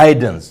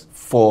guidance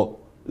for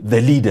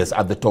the leaders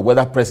at the top,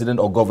 whether president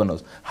or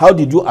governors. How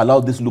did you allow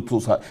this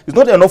loopholes? It's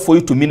not enough for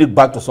you to mean it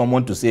back to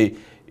someone to say,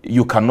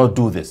 you cannot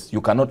do this,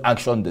 you cannot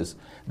action this.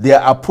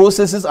 There are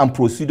processes and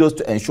procedures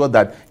to ensure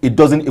that it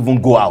doesn't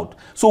even go out.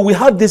 So we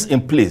have this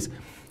in place.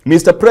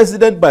 Mr.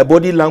 President, by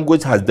body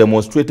language, has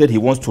demonstrated he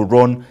wants to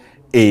run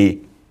a,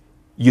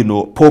 you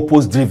know,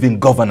 purpose-driven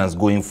governance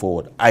going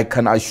forward. I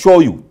can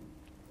assure you,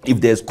 if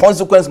there's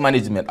consequence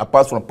management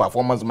apart from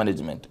performance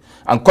management,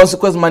 and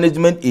consequence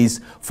management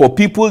is for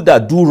people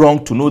that do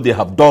wrong to know they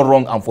have done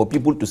wrong, and for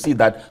people to see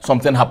that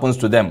something happens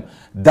to them,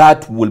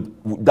 that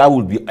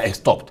will be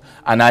stopped.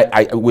 And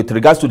I with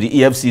regards to the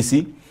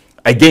EFCC,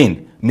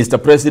 again,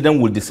 Mr. President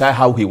will decide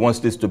how he wants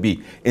this to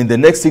be. In the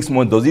next 6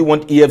 months, does he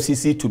want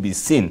EFCC to be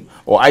seen,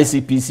 or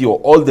ICPC, or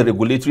all the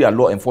regulatory and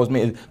law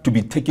enforcement to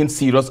be taken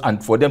serious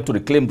and for them to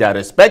reclaim their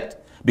respect?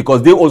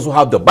 Because they also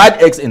have the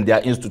bad eggs in their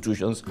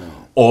institutions,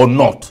 or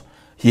not.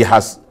 He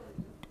has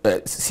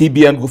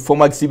CBN,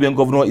 former CBN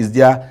governor is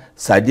there,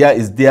 Sadia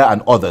is there,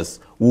 and others.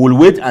 We will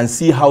wait and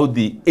see how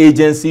the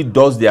agency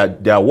does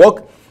their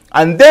work.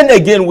 And then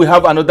again, we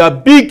have another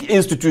big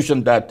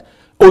institution that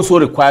also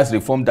requires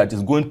reform that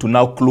is going to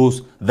now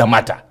close the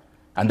matter,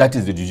 and that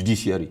is the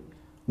judiciary.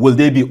 Will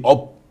they be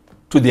up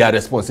to their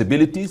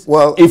responsibilities,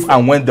 well, if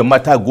and when the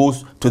matter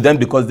goes to them?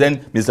 Because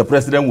then Mr.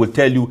 President will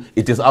tell you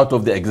it is out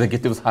of the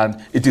executive's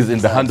hand, it is in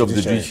the hand of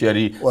the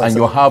judiciary, well, and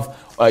you have,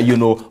 you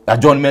know,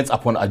 adjournments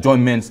upon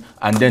adjournments,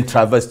 and then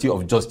travesty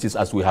of justice,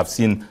 as we have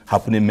seen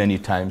happening many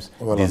times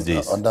these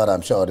days. On that,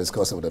 I'm sure I'll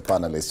discuss it with the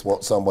panelists.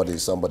 What somebody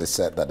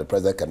said that the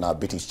president can now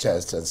beat his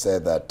chest and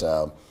said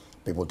that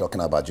people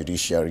talking about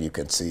judiciary, you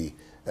can see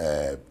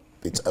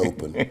it's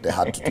open. They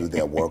had to do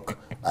their work,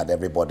 and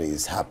everybody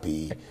is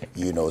happy,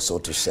 you know, so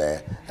to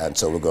say. And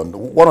so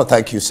want to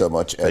thank you so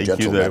much,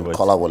 gentlemen.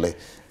 Kolawole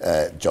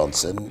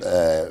Johnson,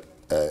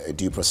 a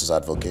due process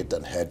advocate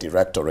and head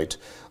directorate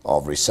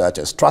of Research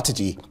and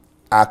Strategy,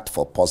 Act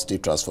for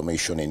Positive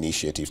Transformation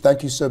Initiative.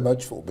 Thank you so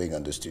much for being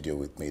on the studio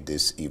with me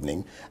this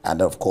evening.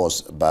 And of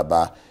course,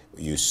 Baba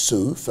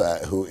Yusuf,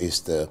 who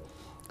is the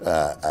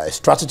a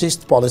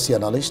strategist, policy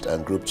analyst,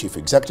 and Group Chief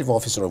Executive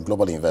Officer of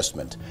Global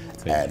Investment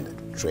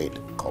and Trade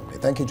Company.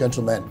 Thank you,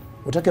 gentlemen.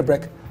 We'll take a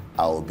break.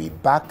 I'll be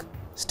back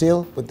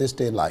still with This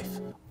Day Life,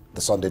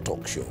 the Sunday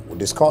talk show. We'll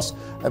discuss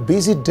a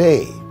busy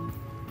day.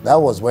 That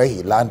was where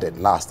he landed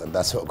last, and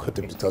that's what we're going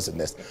to discuss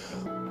next.